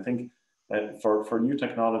battle. And I think for new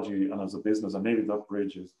technology and as a business, and maybe that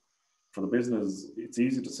bridge is, for the business, it's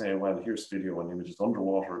easy to say, well, here's video and images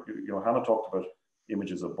underwater. Hannah talked about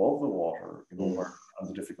images above the water, and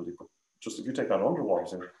the difficulty. But just if you take that underwater,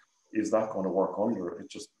 say, is that going to work under?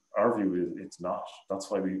 It's just, our view is it's not. That's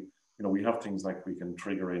why we have things like we can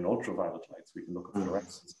trigger in ultraviolet lights. We can look at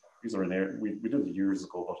fluorescence. These are in air. We did it years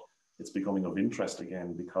ago, but it's becoming of interest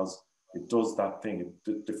again because it does that thing.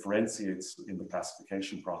 It differentiates in the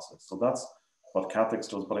classification process. So that's what Cathix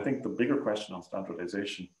does. But I think the bigger question on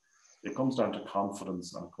standardization, it comes down to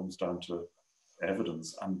confidence and it comes down to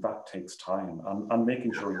evidence, and that takes time, and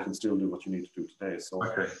making sure you can still do what you need to do today. So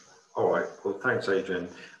okay, all right, well, thanks, Adrian.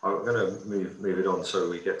 I'm going to move it on so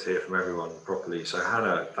we get to hear from everyone properly. So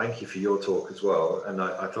Hannah, thank you for your talk as well. And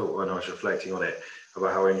I thought when I was reflecting on it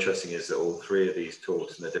about how interesting it is that all three of these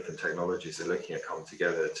talks and the different technologies they're looking at come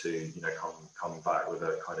together to come back with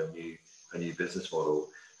a kind of new business model.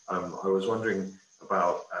 I was wondering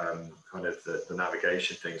about kind of the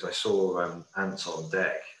navigation things. I saw ants on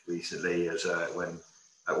deck recently as when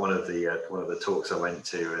at one of the talks I went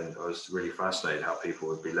to, and I was really fascinated how people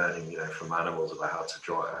would be learning from animals about how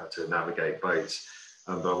to navigate boats.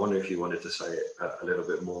 But I wonder if you wanted to say a little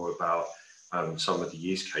bit more about some of the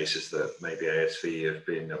use cases that maybe ASV have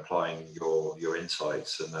been applying your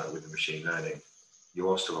insights and that with the machine learning. You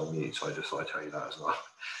are still on mute, so I just thought I'd tell you that as well.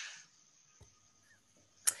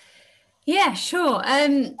 Yeah, sure.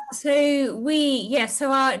 So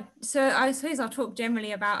I suppose I'll talk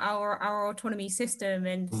generally about our autonomy system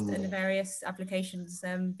and the various applications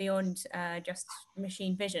beyond just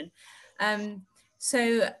machine vision.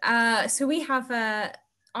 So we have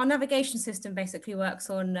our navigation system basically works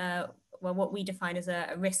on well, what we define as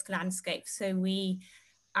a risk landscape. So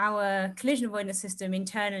our collision avoidance system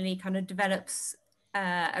internally kind of develops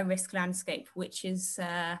a risk landscape, which is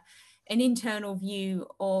an internal view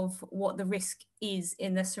of what the risk is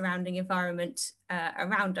in the surrounding environment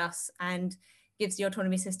around us, and gives the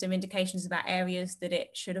autonomy system indications about areas that it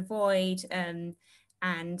should avoid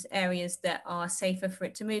and areas that are safer for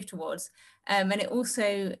it to move towards. And it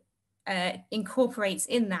also incorporates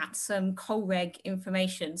in that some COLREG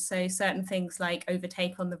information, so certain things like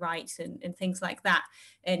overtake on the right and things like that.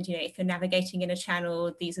 And if you're navigating in a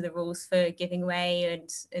channel, these are the rules for giving way,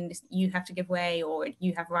 and you have to give way, or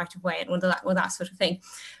you have right of way, and all that sort of thing.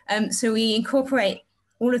 So we incorporate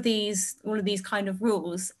all of these kind of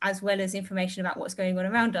rules, as well as information about what's going on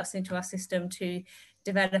around us, into our system to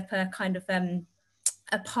develop a kind of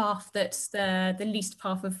a path that's the least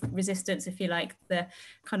path of resistance, if you like, the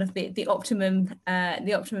kind of the optimum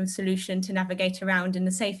solution to navigate around in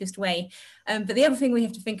the safest way. But the other thing we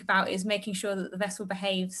have to think about is making sure that the vessel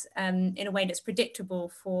behaves in a way that's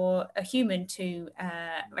predictable for a human to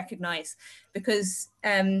recognize, because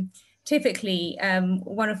typically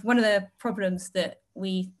one of the problems that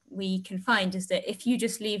we can find is that if you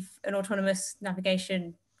just leave an autonomous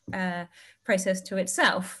navigation process to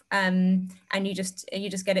itself, and you just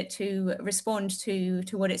get it to respond to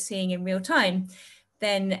what it's seeing in real time,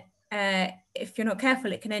 then if you're not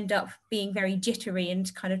careful, it can end up being very jittery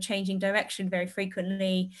and kind of changing direction very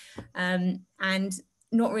frequently, and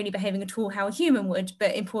not really behaving at all how a human would,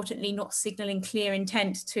 but importantly not signaling clear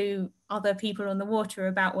intent to other people on the water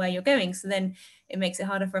about where you're going. So then it makes it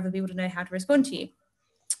harder for other people to know how to respond to you.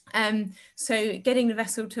 So getting the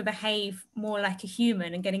vessel to behave more like a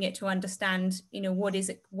human and getting it to understand, what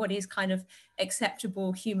is kind of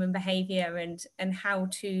acceptable human behavior, and how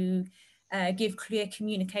to give clear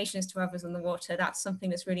communications to others on the water. That's something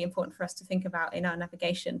that's really important for us to think about in our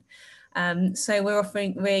navigation. So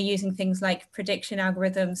we're using things like prediction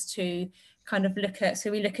algorithms to kind of look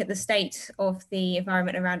at the state of the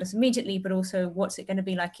environment around us immediately, but also what's it going to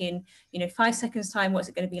be like in 5 seconds time, what's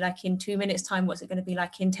it going to be like in 2 minutes time, what's it going to be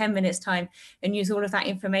like in 10 minutes time, and use all of that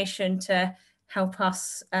information to help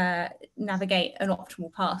us navigate an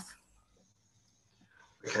optimal path.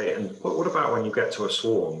 Okay, and what about when you get to a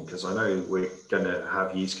swarm? Because I know we're going to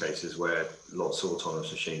have use cases where lots of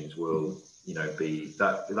autonomous machines will be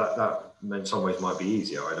that in some ways might be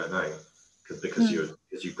easier, I don't know, because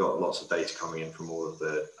you've got lots of data coming in from all of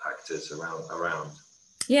the actors around.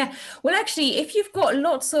 Yeah, well, actually, if you've got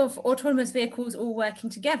lots of autonomous vehicles all working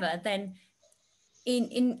together, then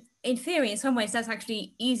in theory, in some ways, that's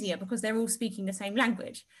actually easier because they're all speaking the same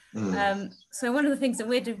language. So one of the things that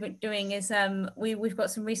we're doing is we've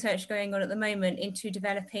got some research going on at the moment into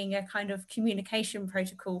developing a kind of communication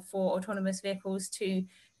protocol for autonomous vehicles to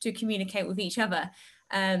communicate with each other.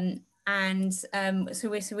 So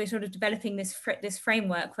we're sort of developing this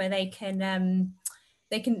framework where they can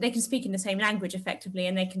speak in the same language effectively,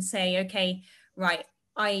 and they can say, okay, right,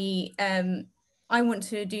 I want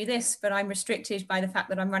to do this, but I'm restricted by the fact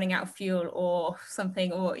that I'm running out of fuel or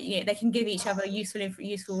something, or they can give each other useful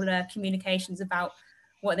communications about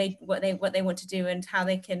what they want to do, and how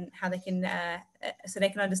they can so they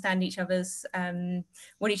can understand each other's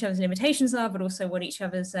what each other's limitations are, but also what each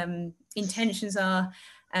other's intentions are,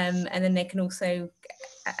 and then they can also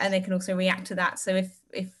react to that. So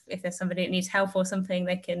if there's somebody that needs help or something,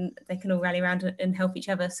 they can all rally around and help each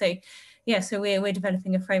other. So yeah, so we're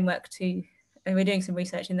developing a framework and we're doing some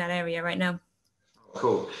research in that area right now.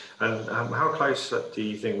 Cool. And how close do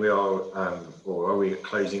you think we are, or are we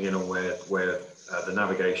closing in on where the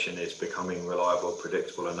navigation is becoming reliable,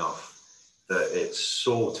 predictable enough that it's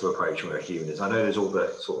sort of approaching where a human is? I know there's all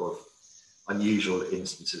the sort of unusual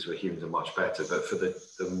instances where humans are much better, but for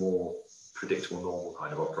the more predictable, normal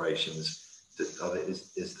kind of operations,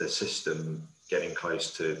 is the system getting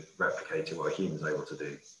close to replicating what a human's able to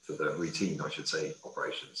do for the routine, I should say,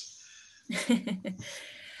 operations?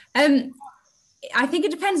 I think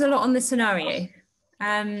it depends a lot on the scenario.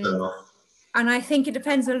 And I think it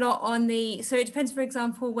depends a lot on so it depends, for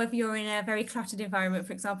example, whether you're in a very cluttered environment,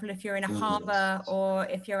 for example, if you're in a harbour or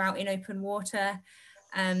if you're out in open water.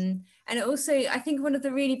 And also, I think one of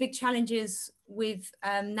the really big challenges with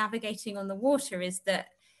navigating on the water is that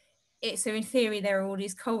so in theory there are all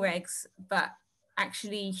these coal regs, but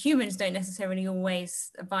actually humans don't necessarily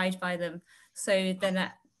always abide by them. So then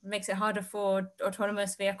that makes it harder for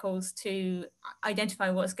autonomous vehicles to identify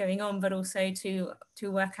what's going on, but also to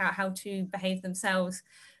work out how to behave themselves.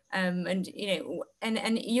 And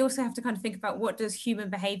you also have to kind of think about, what does human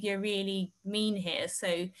behavior really mean here?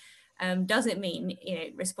 So does it mean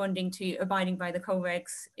responding to abiding by the coal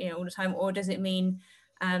regs all the time, or does it mean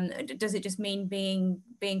does it just mean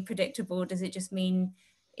being predictable? Does it just mean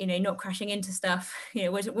not crashing into stuff?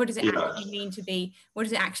 What does it actually mean to be? What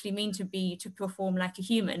does it actually mean to perform like a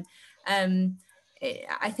human?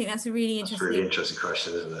 I think that's a really interesting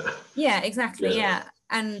question, isn't it? Yeah, exactly. Yeah.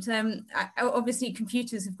 And obviously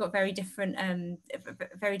computers have got very different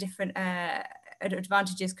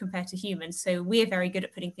advantages compared to humans. So we're very good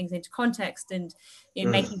at putting things into context and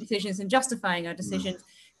making decisions and justifying our decisions.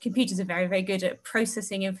 Computers are very, very good at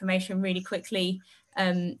processing information really quickly,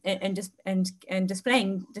 and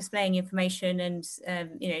displaying information, and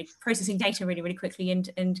processing data really, really quickly,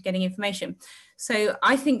 and getting information. So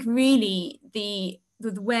I think really the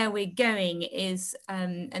where we're going is,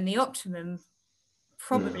 and the optimum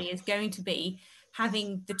probably is going to be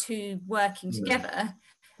having the two working together,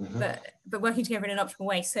 but working together in an optimal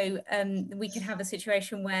way. So we can have a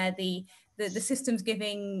situation where the system's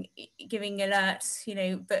giving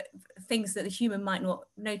alerts, but things that the human might not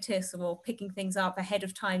notice, or picking things up ahead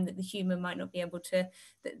of time that the human might not be able to,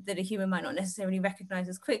 that a human might not necessarily recognize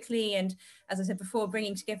as quickly. And as I said before,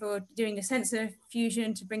 bringing together, or doing a sensor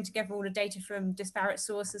fusion to bring together all the data from disparate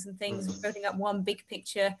sources and things, building up one big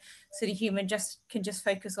picture, so the human can just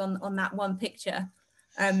focus on that one picture.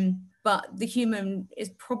 But the human is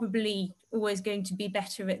probably always going to be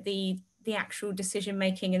better at the actual decision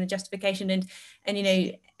making and the justification, and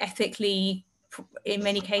ethically, in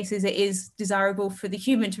many cases it is desirable for the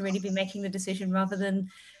human to really be making the decision rather than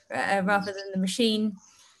the machine.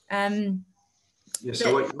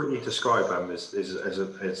 So what you describe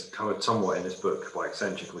is covered somewhat in this book by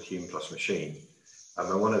Accenture, called Human plus Machine.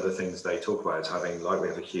 And one of the things they talk about is having, like we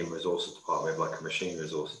have a human resources department, we have like a machine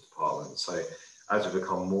resources department. So as we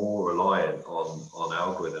become more reliant on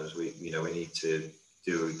algorithms, we need to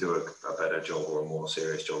do a better job, or a more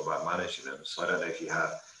serious job about managing them. So I don't know if you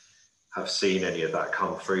have seen any of that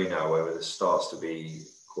come through now, where there starts to be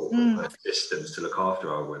corporate systems to look after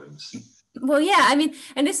algorithms. Well, yeah, I mean,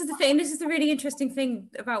 and this is the thing, this is the really interesting thing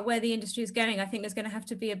about where the industry is going. I think there's going to have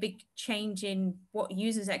to be a big change in what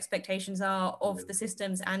users' expectations are of the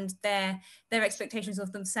systems, and their expectations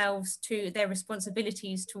of themselves, to their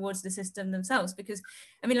responsibilities towards the system themselves. Because,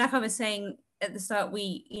 I mean, like I was saying at the start,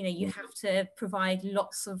 you have to provide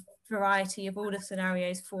lots of variety of all the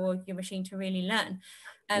scenarios for your machine to really learn.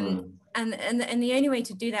 And the only way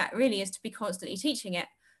to do that really is to be constantly teaching it.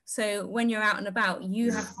 So when you're out and about,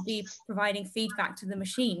 you have to be providing feedback to the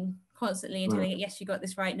machine constantly and telling it, yes, you got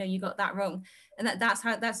this right, no, you got that wrong. And that's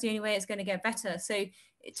the only way it's going to get better. So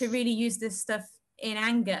to really use this stuff in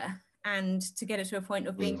anger and to get it to a point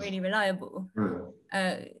of being really reliable,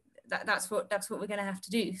 that's what we're going to have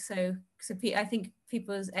to do. So I think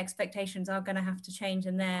people's expectations are going to have to change,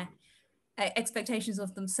 and their expectations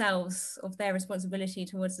of themselves, of their responsibility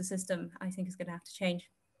towards the system, I think is going to have to change.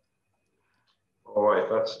 All right,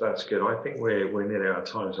 that's good. I think we're nearly out of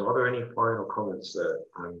time. So, are there any final comments that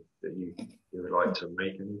you would like to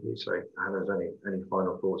make? Any of you? So, Hannah, any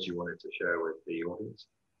final thoughts you wanted to share with the audience?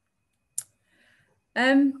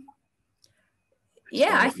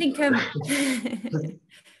 Yeah, I think.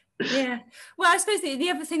 Yeah. Well, I suppose the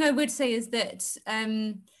other thing I would say is that.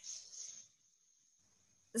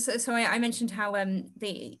 So I mentioned how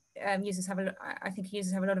the users have I think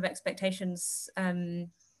users have a lot of expectations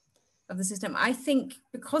of the system. I think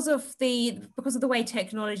because of the way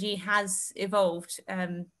technology has evolved,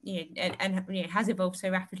 and has evolved so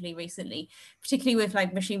rapidly recently, particularly with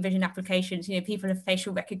like machine vision applications. People have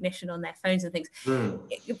facial recognition on their phones and things.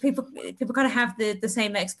 People kind of have the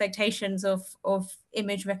same expectations of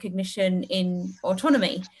image recognition in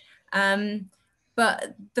autonomy.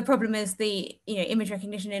 But the problem is the image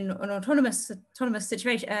recognition in an autonomous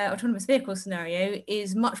situation, autonomous vehicle scenario,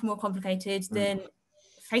 is much more complicated than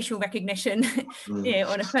facial recognition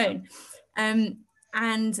on a phone.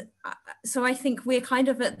 And so I think we're kind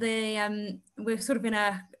of at we're sort of in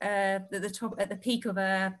at the peak of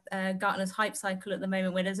a Gartner's hype cycle at the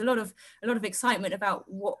moment, where there's a lot of excitement about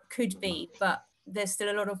what could be, but there's still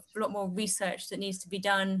a lot more research that needs to be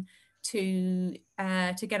done to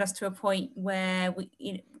get us to a point where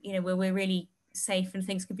where we're really safe and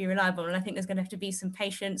things can be reliable. And I think there's going to have to be some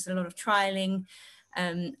patience, a lot of trialing,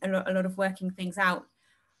 a lot of working things out.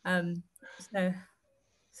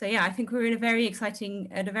 So yeah, I think we're in very exciting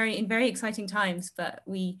times, but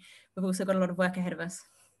we've also got a lot of work ahead of us.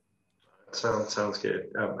 Sounds good.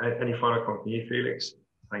 Any final comment from you, Felix?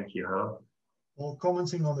 Thank you, Hal. Well,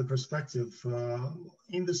 commenting on the perspective,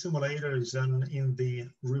 in the simulators and in the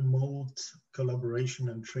remote collaboration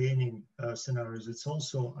and training scenarios, it's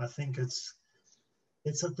also, I think it's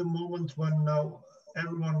at the moment when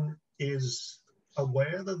everyone is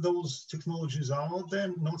aware that those technologies are out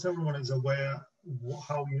there. Not everyone is aware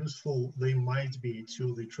how useful they might be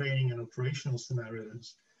to the training and operational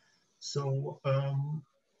scenarios. So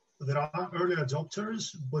there are early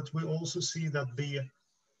adopters, but we also see that the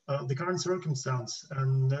current circumstance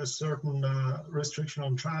and a certain restriction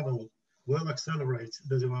on travel will accelerate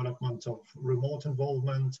the development of remote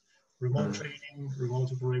involvement, remote training,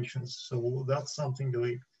 remote operations. So that's something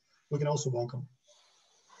that we can also welcome.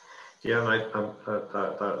 Yeah,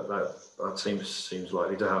 that seems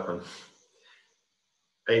likely to happen.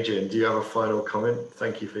 Adrian, do you have a final comment?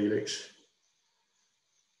 Thank you, Felix.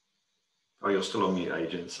 Oh, you're still on mute,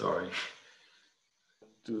 Adrian. Sorry.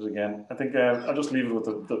 Do it again. I think I'll just leave it with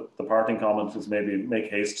the parting comment is maybe make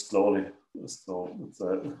haste slowly. So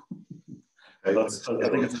it's I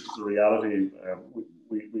think it's a reality.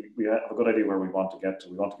 We have a good idea where we want to get to.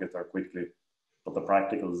 We want to get there quickly, but the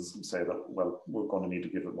practicals say that, well, we're going to need to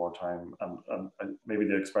give it more time. And maybe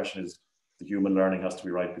the expression is the human learning has to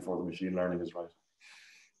be right before the machine learning is right.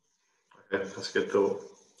 Okay, that's a good thought.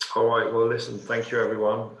 All right, well, listen, thank you,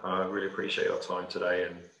 everyone. I really appreciate your time today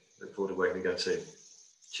and look forward to working again soon.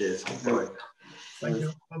 Cheers. Bye. Thank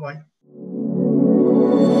you. Bye-bye.